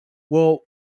 Well,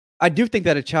 I do think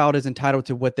that a child is entitled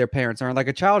to what their parents earn. Like,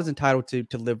 a child is entitled to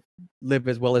live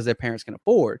as well as their parents can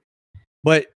afford.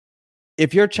 But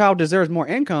if your child deserves more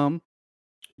income,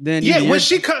 then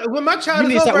when my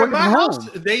child is over at my house,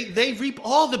 they reap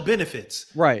all the benefits.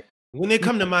 Right. When they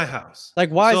come to my house. Like,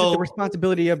 why is it the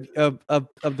responsibility of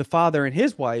the father and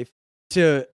his wife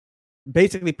to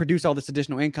basically produce all this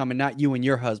additional income and not you and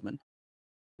your husband?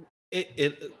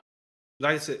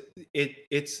 Like I said,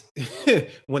 it's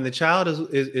when the child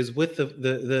is with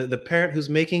the parent who's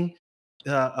making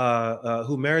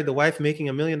who married the wife making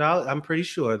 $1 million. I'm pretty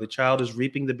sure the child is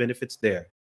reaping the benefits there.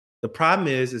 The problem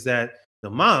is that the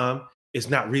mom is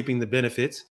not reaping the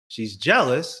benefits. She's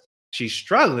jealous. She's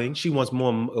struggling. She wants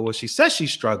more. Well, she says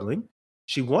she's struggling.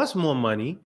 She wants more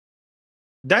money.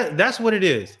 That's what it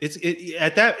is.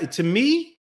 To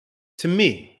me,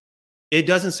 it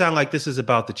doesn't sound like this is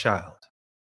about the child.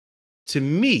 To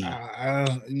me,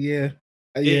 yeah.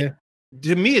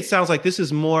 To me, it sounds like this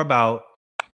is more about.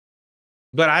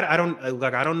 But I don't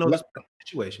know this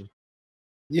situation.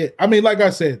 Yeah, I mean, like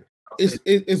I said,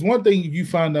 it's one thing if you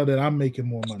find out that I'm making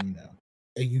more money now,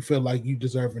 and you feel like you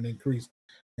deserve an increase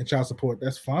in child support.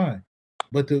 That's fine.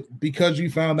 But because you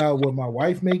found out what my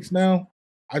wife makes now,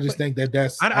 I just think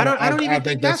that's. I don't even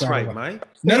think that's right, Mike.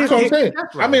 That's what I'm saying.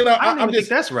 Right. I mean, I'm just think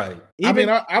that's right. I mean,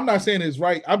 I'm not saying it's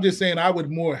right. I'm just saying I would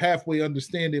more halfway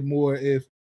understand it more if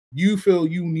you feel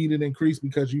you need an increase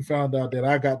because you found out that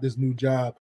I got this new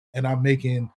job and I'm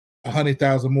making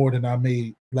 100,000 more than I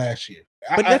made last year.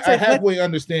 But I halfway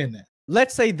understand that.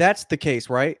 Let's say that's the case,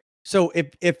 right? So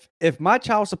if my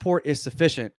child support is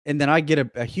sufficient and then I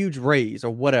get a huge raise or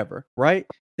whatever, right?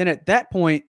 Then at that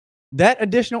point, that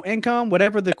additional income,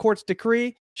 whatever the courts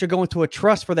decree, should go into a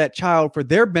trust for that child for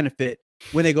their benefit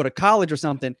when they go to college or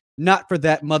something, not for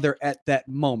that mother at that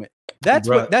moment. That's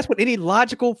what any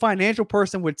logical financial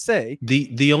person would say.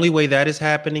 The only way that is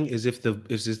happening is if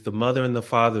the mother and the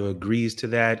father agrees to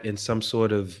that in some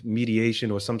sort of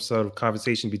mediation or some sort of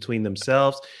conversation between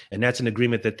themselves, and that's an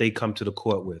agreement that they come to the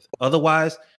court with.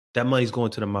 Otherwise, that money's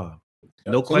going to the mom.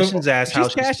 No questions asked.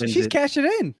 She's cashing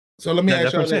in. So let me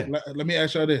ask y'all this. Let me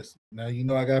ask y'all this. Now you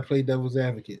know I gotta play devil's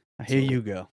advocate. Here you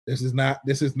go. This is not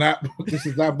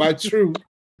my true.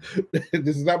 This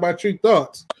is not my true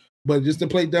thoughts. But just to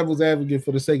play devil's advocate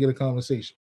for the sake of the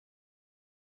conversation.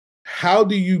 How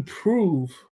do you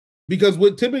prove? Because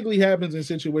what typically happens in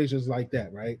situations like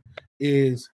that, right,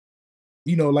 is,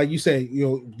 like you say,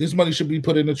 this money should be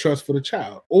put in a trust for the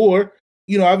child. Or,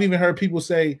 I've even heard people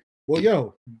say,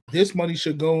 well, this money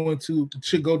should go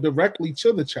directly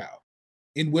to the child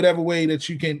in whatever way that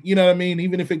you can, you know what I mean?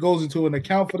 Even if it goes into an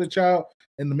account for the child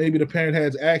and maybe the parent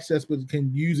has access, but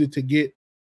can use it to get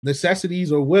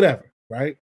necessities or whatever,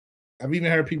 right? I've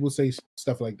even heard people say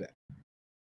stuff like that.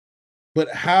 But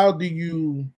how do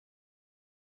you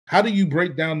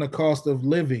break down the cost of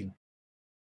living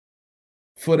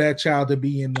for that child to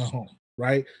be in the home,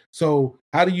 right? So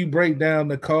how do you break down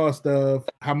the cost of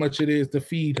how much it is to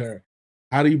feed her?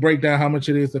 How do you break down how much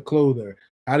it is to clothe her?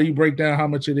 How do you break down how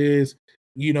much it is,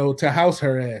 to house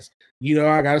her ass?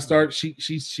 I gotta start.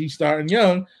 She's starting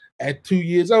young. At 2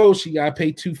 years old, she gotta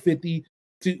pay $250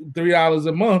 to $3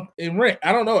 a month in rent.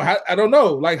 I don't know. I don't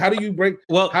know. Like, how do you break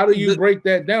break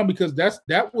that down? Because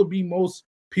that would be most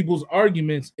people's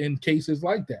arguments in cases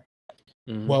like that.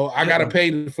 Mm-hmm. Well, I gotta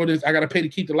pay for this. I gotta pay to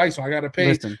keep the lights on. I gotta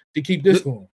pay to keep this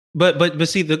going. But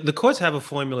see, the courts have a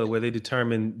formula where they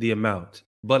determine the amount.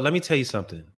 But let me tell you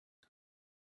something.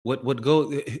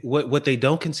 What they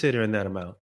don't consider in that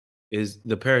amount is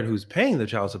the parent who's paying the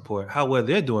child support, how well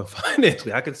they're doing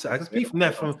financially. I can speak from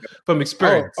that from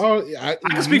experience. I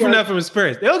can speak from that from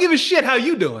experience. They don't give a shit how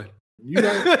you doing. You're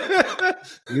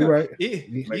right. You're right.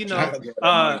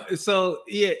 So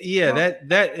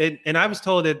that and I was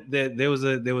told that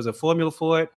there was a formula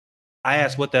for it. I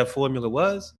asked what that formula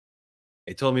was.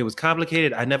 They told me it was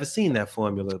complicated. I never seen that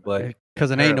formula, but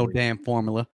because it ain't no damn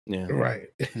formula. Yeah, right.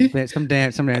 some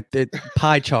damn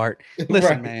pie chart.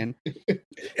 Listen, man,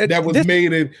 that was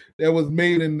made in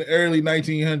the early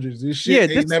 1900s. This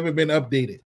shit ain't never been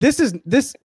updated. This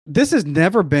has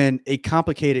never been a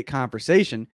complicated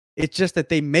conversation. It's just that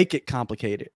they make it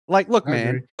complicated. Like, look,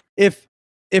 man, if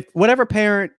whatever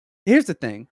parent, here's the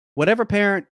thing, whatever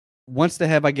parent wants to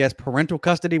have, I guess, parental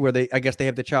custody, where they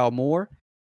have the child more.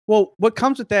 Well, what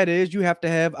comes with that is you have to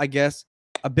have, I guess,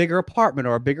 a bigger apartment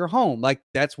or a bigger home. Like,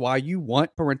 that's why you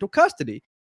want parental custody.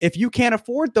 If you can't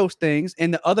afford those things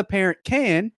and the other parent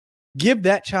can, give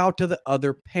that child to the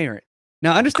other parent.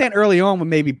 Now, I understand early on when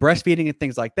maybe breastfeeding and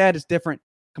things like that is different.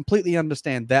 Completely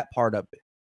understand that part of it.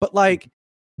 But like,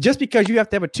 just because you have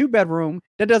to have a 2-bedroom,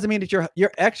 that doesn't mean that your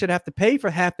ex should have to pay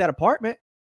for half that apartment.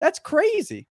 That's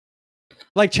crazy.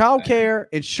 Like childcare,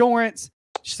 insurance,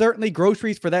 certainly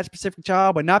groceries for that specific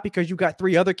child, but not because you got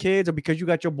 3 other kids or because you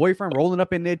got your boyfriend rolling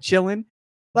up in there chilling.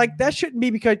 Like, that shouldn't be,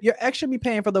 because your ex should be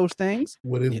paying for those things.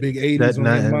 With his big 80s on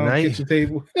his mom's kitchen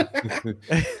table.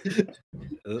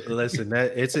 Listen,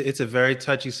 it's a very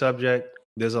touchy subject.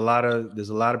 There's a lot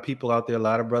of people out there, a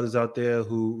lot of brothers out there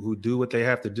who do what they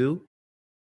have to do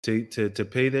to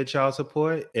pay their child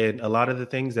support. And a lot of the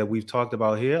things that we've talked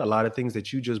about here, a lot of things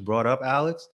that you just brought up,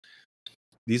 Alex,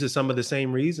 these are some of the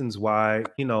same reasons why,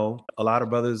 a lot of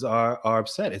brothers are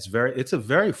upset. It's a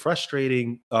very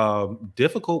frustrating,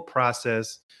 difficult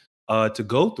process to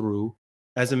go through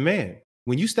as a man.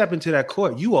 When you step into that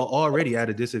court, you are already at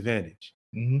a disadvantage.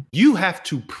 Mm-hmm. You have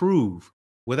to prove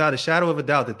without a shadow of a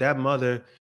doubt that mother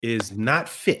is not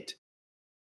fit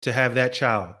to have that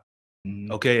child.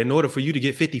 Mm-hmm. Okay. In order for you to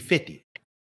get 50-50.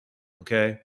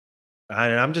 Okay.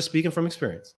 I'm just speaking from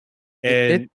experience.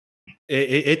 And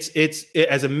it's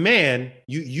as a man,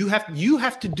 you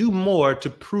have to do more to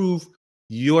prove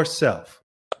yourself.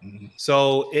 Mm-hmm.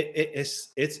 So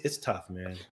it's tough,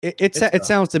 man. It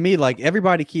sounds to me like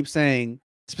everybody keeps saying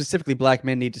specifically black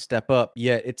men need to step up.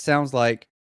 Yet it sounds like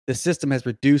the system has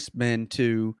reduced men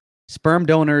to sperm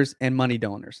donors and money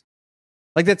donors.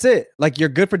 Like that's it. Like you're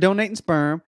good for donating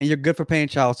sperm and you're good for paying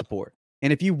child support.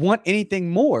 And if you want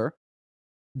anything more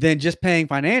than just paying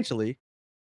financially,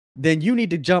 then you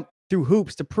need to jump through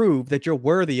hoops to prove that you're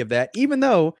worthy of that, even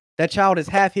though that child is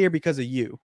half here because of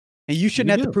you. And you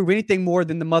shouldn't have to prove anything more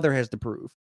than the mother has to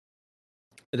prove.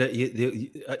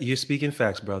 You're speaking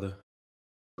facts, brother.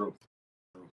 Well,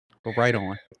 right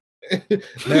on. You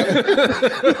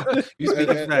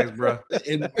speaking facts, bro.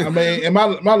 And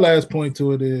my last point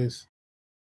to it is,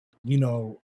 you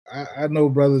know, I know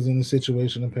brothers in the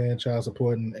situation of paying child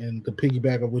support, and to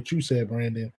piggyback of what you said,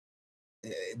 Brandon,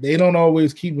 they don't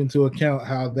always keep into account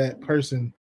how that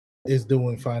person is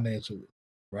doing financially,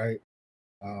 right?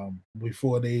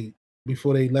 Before they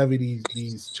levy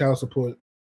these child support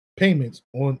payments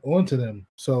onto them.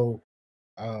 So,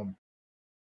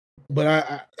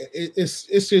 but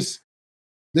it's just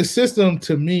the system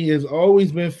to me has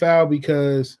always been foul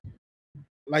because,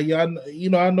 like y'all, you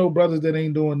know, I know brothers that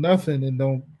ain't doing nothing and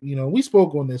don't, you know, we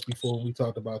spoke on this before when we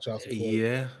talked about child support.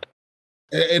 Yeah.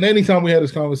 And anytime we had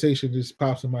this conversation, it just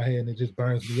pops in my head and it just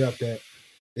burns me up that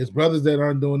it's brothers that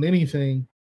aren't doing anything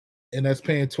and that's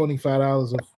paying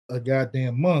 $25 a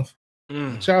goddamn month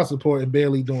child support and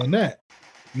barely doing that,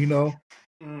 you know?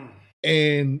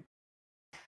 And,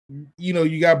 you know,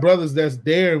 you got brothers that's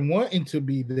there and wanting to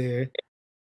be there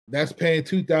that's paying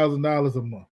 $2,000 a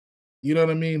month. You know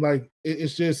what I mean? Like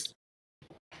it's just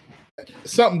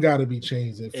something got to be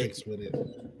changed and fixed with it.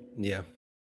 Yeah,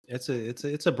 it's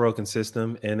a broken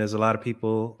system, and there's a lot of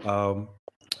people.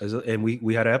 And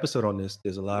we had an episode on this.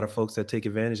 There's a lot of folks that take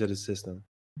advantage of the system.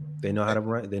 They know how to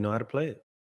run. They know how to play it.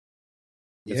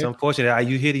 Yeah. It's unfortunate.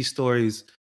 You hear these stories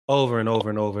over and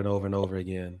over and over and over and over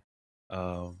again.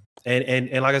 And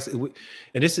like I said,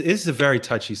 and this is a very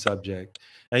touchy subject.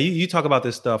 Now you talk about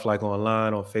this stuff like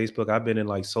online on Facebook. I've been in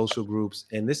like social groups,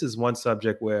 and this is one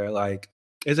subject where like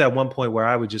it's at one point where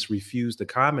I would just refuse to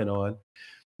comment on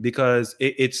because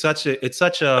it's such a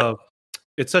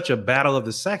battle of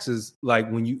the sexes. Like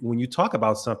when you talk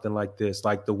about something like this,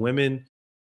 like the women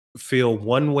feel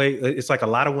one way. It's like a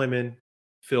lot of women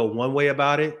feel one way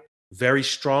about it very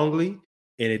strongly,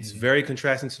 and it's very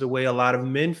contrasting to the way a lot of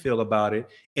men feel about it.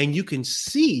 And you can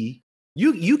see.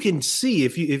 You can see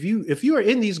if you are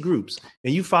in these groups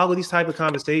and you follow these type of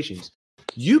conversations,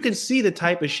 you can see the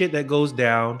type of shit that goes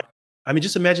down. I mean,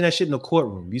 just imagine that shit in a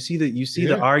courtroom. You see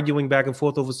the arguing back and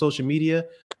forth over social media.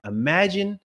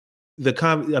 Imagine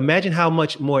how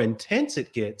much more intense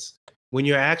it gets when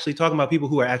you're actually talking about people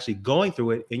who are actually going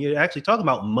through it, and you're actually talking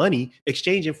about money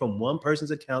exchanging from one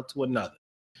person's account to another.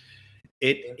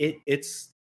 It's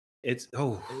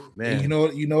oh man.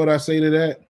 You know what I say to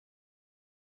that?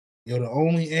 Yo, the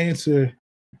only answer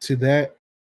to that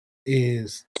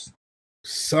is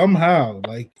somehow,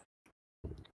 like,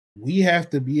 we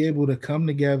have to be able to come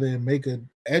together and make an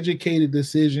educated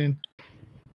decision.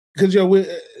 Because,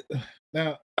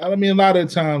 now, I mean, a lot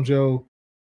of times you're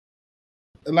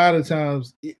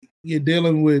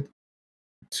dealing with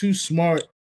two smart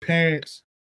parents,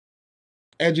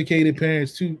 educated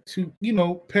parents, two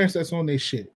parents that's on their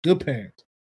shit, good parents.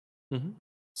 Mm-hmm.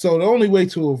 So the only way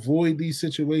to avoid these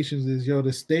situations is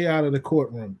to stay out of the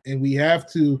courtroom, and we have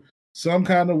to some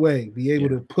kind of way be able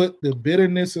to put the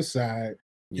bitterness aside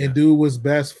and do what's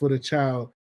best for the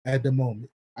child at the moment.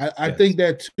 I think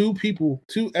that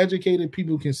two educated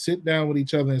people can sit down with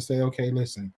each other and say, okay,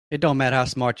 listen. It don't matter how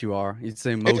smart you are. It's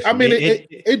emotional. I mean,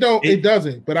 it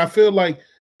doesn't. But I feel like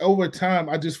over time,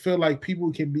 I just feel like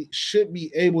people should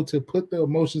be able to put the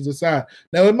emotions aside.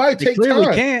 Now it might take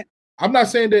time. Can't. I'm not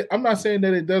saying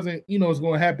that it doesn't, it's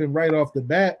going to happen right off the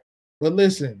bat. But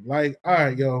listen, like, all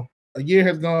right, a year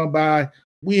has gone by.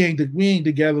 We ain't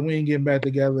together. We ain't getting back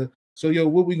together. So,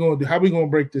 what we going to do? How we going to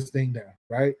break this thing down,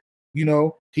 right?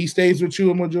 He stays with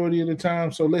you a majority of the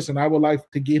time. So listen, I would like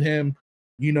to get him,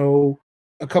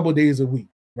 a couple of days a week,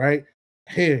 right?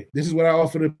 Here, this is what I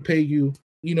offer to pay you,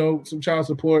 some child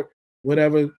support,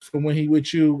 whatever, from when he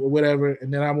with you or whatever.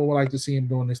 And then I would like to see him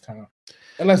during this time.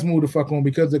 And let's move the fuck on,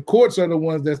 because the courts are the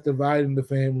ones that's dividing the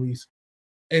families.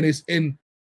 And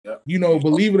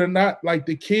believe it or not, like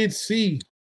the kids see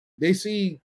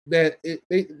that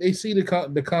they see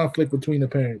the conflict between the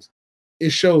parents.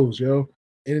 It shows,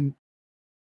 And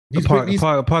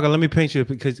Parker, let me paint you,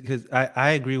 because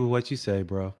I agree with what you say,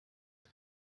 bro.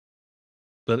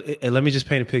 But let me just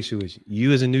paint a picture with you.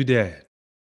 You as a new dad,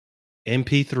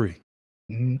 MP3,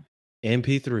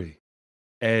 MP3,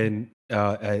 and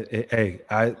Hey,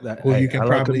 Who you can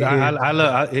probably hear. I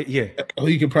love, yeah. Who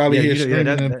you can probably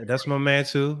hear. That's my man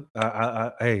too.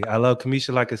 Hey, I love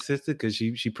Kamisha like a sister because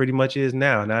she pretty much is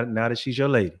now that she's your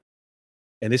lady.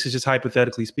 And this is just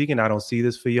hypothetically speaking. I don't see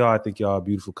this for y'all. I think y'all are a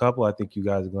beautiful couple. I think you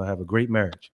guys are gonna have a great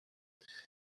marriage.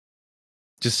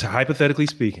 Just hypothetically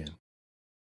speaking,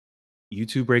 you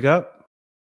two break up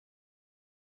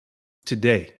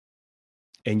today,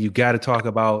 and you got to talk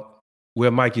about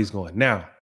where Mikey is going now.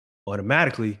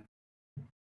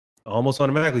 Almost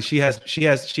automatically, she has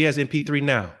MP3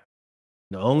 now.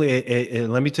 The only,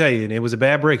 and let me tell you, and it was a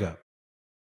bad breakup.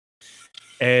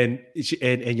 And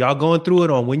y'all going through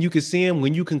it on when you can see him,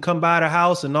 when you can come by the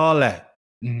house, and all that.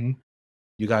 Mm-hmm.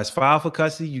 You guys file for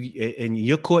custody, and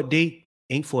your court date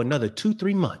ain't for another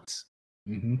 2-3 months.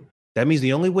 Mm-hmm. That means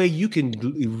the only way you can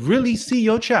really see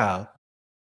your child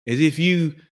is if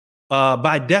you,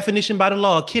 by definition, by the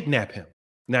law, kidnap him.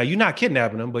 Now, you're not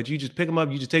kidnapping him, but you just pick him up,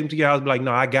 you just take him to your house and be like,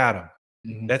 no, I got him.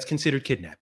 Mm-hmm. That's considered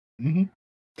kidnapping. Mm-hmm.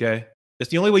 Okay?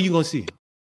 That's the only way you're going to see him.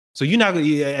 So you're not,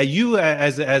 you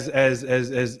as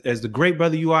the great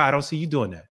brother you are, I don't see you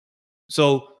doing that.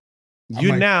 So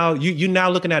you're now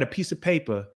looking at a piece of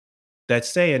paper that's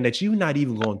saying that you're not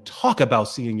even going to talk about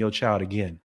seeing your child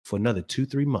again for another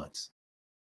 2-3 months.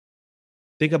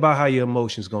 Think about how your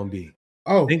emotions going to be.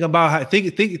 Oh, think about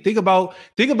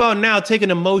now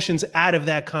taking emotions out of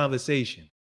that conversation.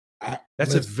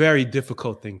 That's a very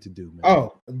difficult thing to do, man.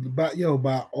 Oh, but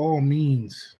by all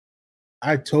means,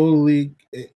 I totally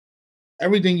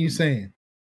everything you're saying.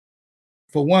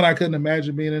 For one, I couldn't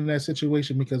imagine being in that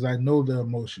situation because I know the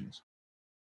emotions.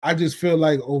 I just feel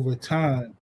like over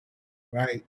time,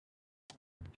 right?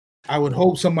 I would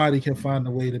hope somebody can find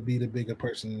a way to be the bigger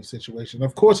person in the situation.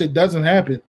 Of course, it doesn't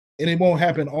happen, and it won't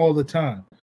happen all the time.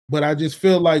 But I just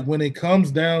feel like when it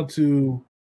comes down to,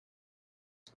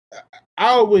 I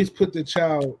always put the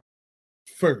child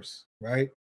first,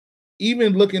 right?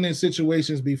 Even looking in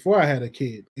situations before I had a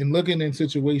kid and looking in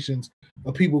situations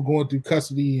of people going through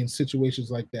custody and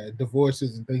situations like that,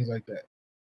 divorces and things like that.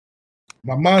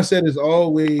 My mindset is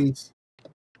always,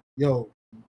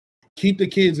 keep the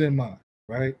kids in mind,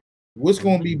 right? What's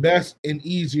going to be best and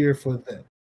easier for them,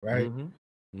 right?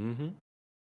 Mm-hmm. Mm-hmm.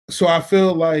 So I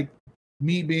feel like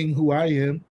me being who I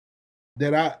am,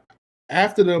 that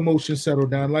after the emotions settle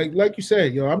down, like you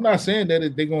said, I'm not saying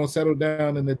that they're going to settle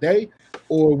down in a day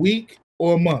or a week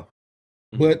or a month,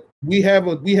 but we have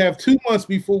 2 months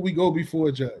before we go before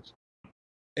a judge.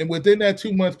 And within that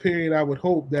 2-month period, I would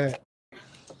hope that,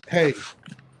 hey,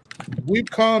 we've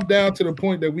calmed down to the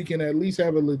point that we can at least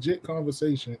have a legit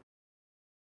conversation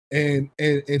and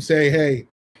say, hey,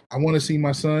 I want to see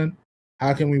my son.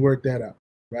 How can we work that out?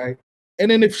 Right.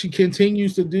 And then if she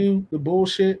continues to do the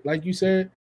bullshit, like you said,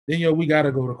 then, we got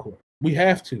to go to court. We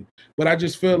have to. But I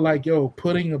just feel like,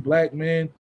 putting a black man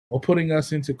or putting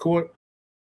us into court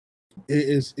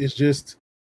is just.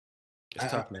 It's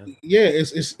tough, man. Yeah,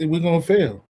 it's we're going to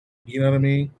fail. You know what I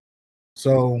mean?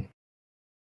 So,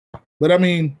 but I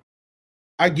mean,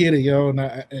 I get it,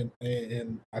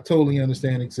 and I totally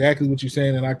understand exactly what you're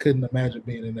saying, and I couldn't imagine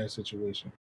being in that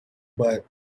situation. But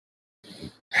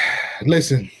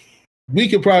listen, we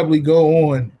could probably go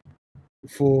on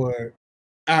for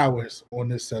hours on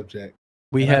this subject.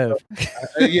 We have.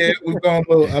 We've gone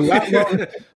a lot longer.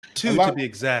 To be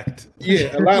exact.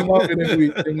 Yeah, a lot longer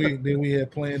than we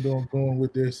had planned on going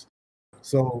with this.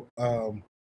 So,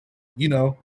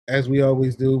 as we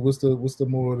always do, what's the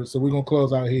moral? So we're gonna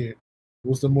close out here.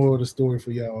 What's the moral of the story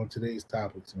for y'all on today's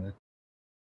topics, man?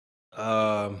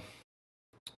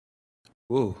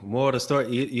 Moral of the story.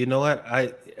 You know what?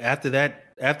 After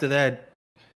that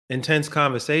intense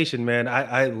conversation, man.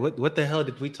 What the hell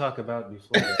did we talk about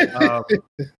before?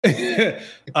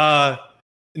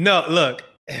 No, look.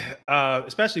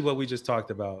 Especially what we just talked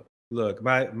about. Look,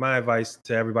 my advice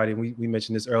to everybody. We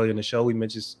mentioned this earlier in the show. We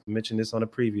mentioned this on a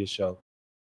previous show.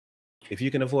 If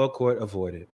you can avoid court,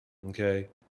 avoid it. Okay.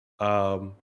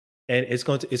 And it's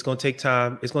going to take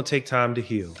time. It's going to take time to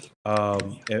heal.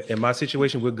 In my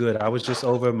situation, we're good. I was just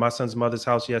over my son's mother's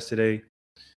house yesterday,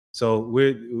 so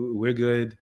we're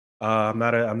good. I'm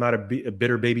not a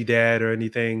bitter baby dad or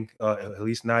anything. At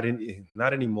least not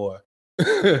anymore.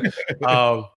 But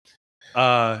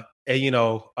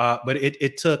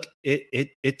it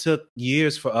took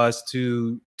years for us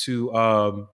to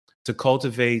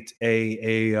cultivate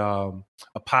a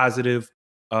positive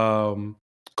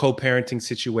co-parenting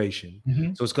situation.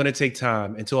 Mm-hmm. So it's going to take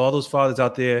time. And to all those fathers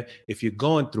out there, if you're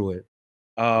going through it,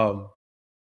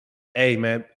 hey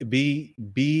man,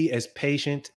 be as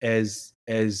patient as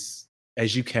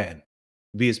you can.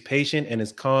 Be as patient and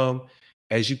as calm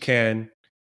as you can.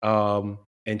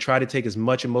 and try to take as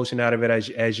much emotion out of it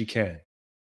as you can.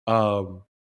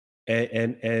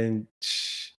 And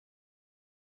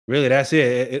really, that's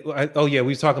it. Oh yeah, we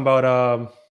was talking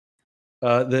about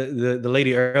the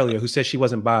lady earlier who said she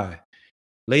wasn't bi.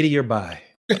 Lady, you're bi.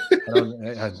 I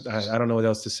don't know what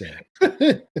else to say.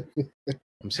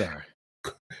 I'm sorry.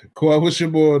 Kawhi, what's your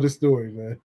moral of the story,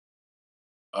 man?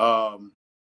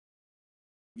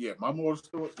 Yeah, my moral of the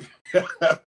story.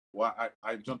 Well,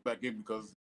 I jumped back in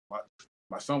because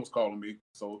my son was calling me.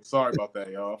 So sorry about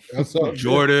that, y'all.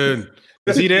 Jordan,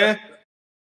 is he there?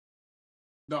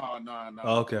 No.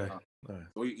 Oh, okay. All right.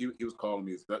 So he was calling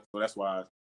me. So that's why I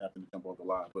happened to jump on the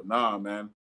line. But nah, man.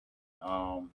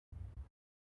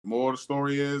 More of the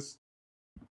story is,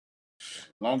 as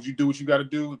long as you do what you got to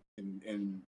do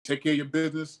and take care of your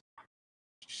business,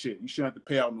 shit, you shouldn't have to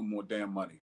pay out no more damn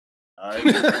money. All right?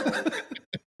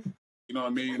 You know what I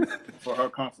mean? For her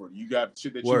comfort. You got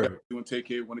shit that you got to do and take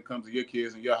care of when it comes to your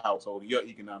kids and your household and your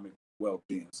economic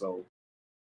well-being. So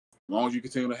as long as you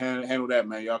continue to handle that,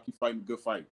 man, y'all keep fighting a good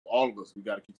fight. All of us, we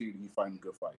got to continue to keep fighting a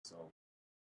good fight. So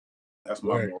that's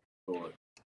my moral story.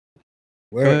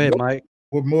 Go ahead, Mike.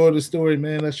 What more of the story,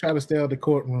 man? Let's try to stay out of the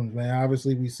courtrooms, man.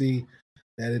 Obviously, we see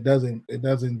that it doesn't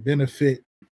benefit.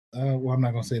 Well, I'm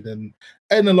not gonna say that.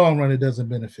 In the long run, it doesn't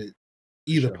benefit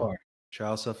either party.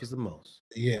 Child suffers the most.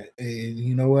 Yeah, and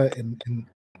you know what? And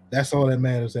that's all that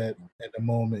matters at the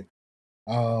moment.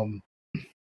 You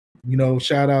know,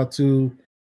 shout out to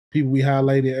people we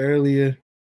highlighted earlier.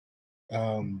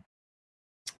 Andre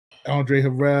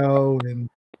Harrell and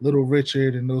Little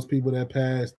Richard and those people that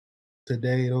passed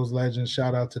today, those legends,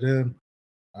 shout out to them.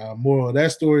 Moral of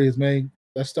that story is, man,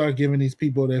 let's start giving these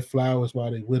people their flowers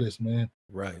while they with us, man.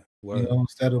 Right. You know,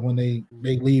 instead of when they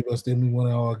leave us, then we want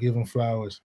to all give them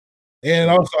flowers.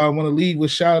 And also, I want to leave with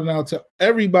shouting out to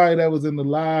everybody that was in the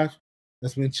live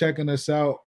that's been checking us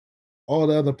out. All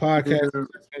the other podcasts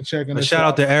that's been checking us out. Shout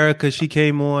out to Erica. She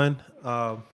came on.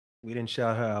 We didn't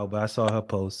shout her out, but I saw her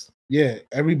post. Yeah,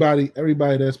 everybody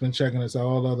that's been checking us out,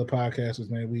 all the other podcasters,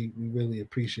 man, we really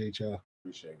appreciate y'all.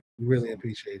 We really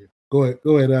appreciate it. Go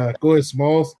ahead,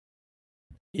 Smalls.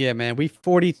 Yeah, man, we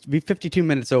 52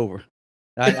 minutes over.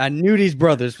 I knew these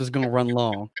brothers was gonna run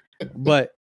long,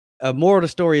 but more of the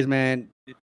story is, man,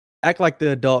 act like the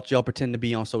adults y'all pretend to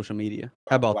be on social media.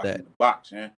 How about that?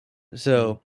 Box, man.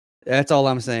 So that's all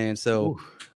I'm saying. So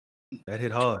that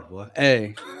hit hard, boy.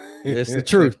 Hey, it's the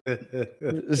truth.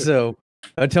 So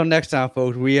until next time,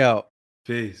 folks, we out.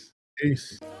 Peace.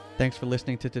 Thanks for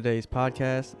listening to today's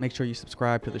podcast. Make sure you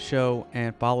subscribe to the show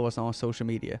and follow us on social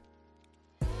media.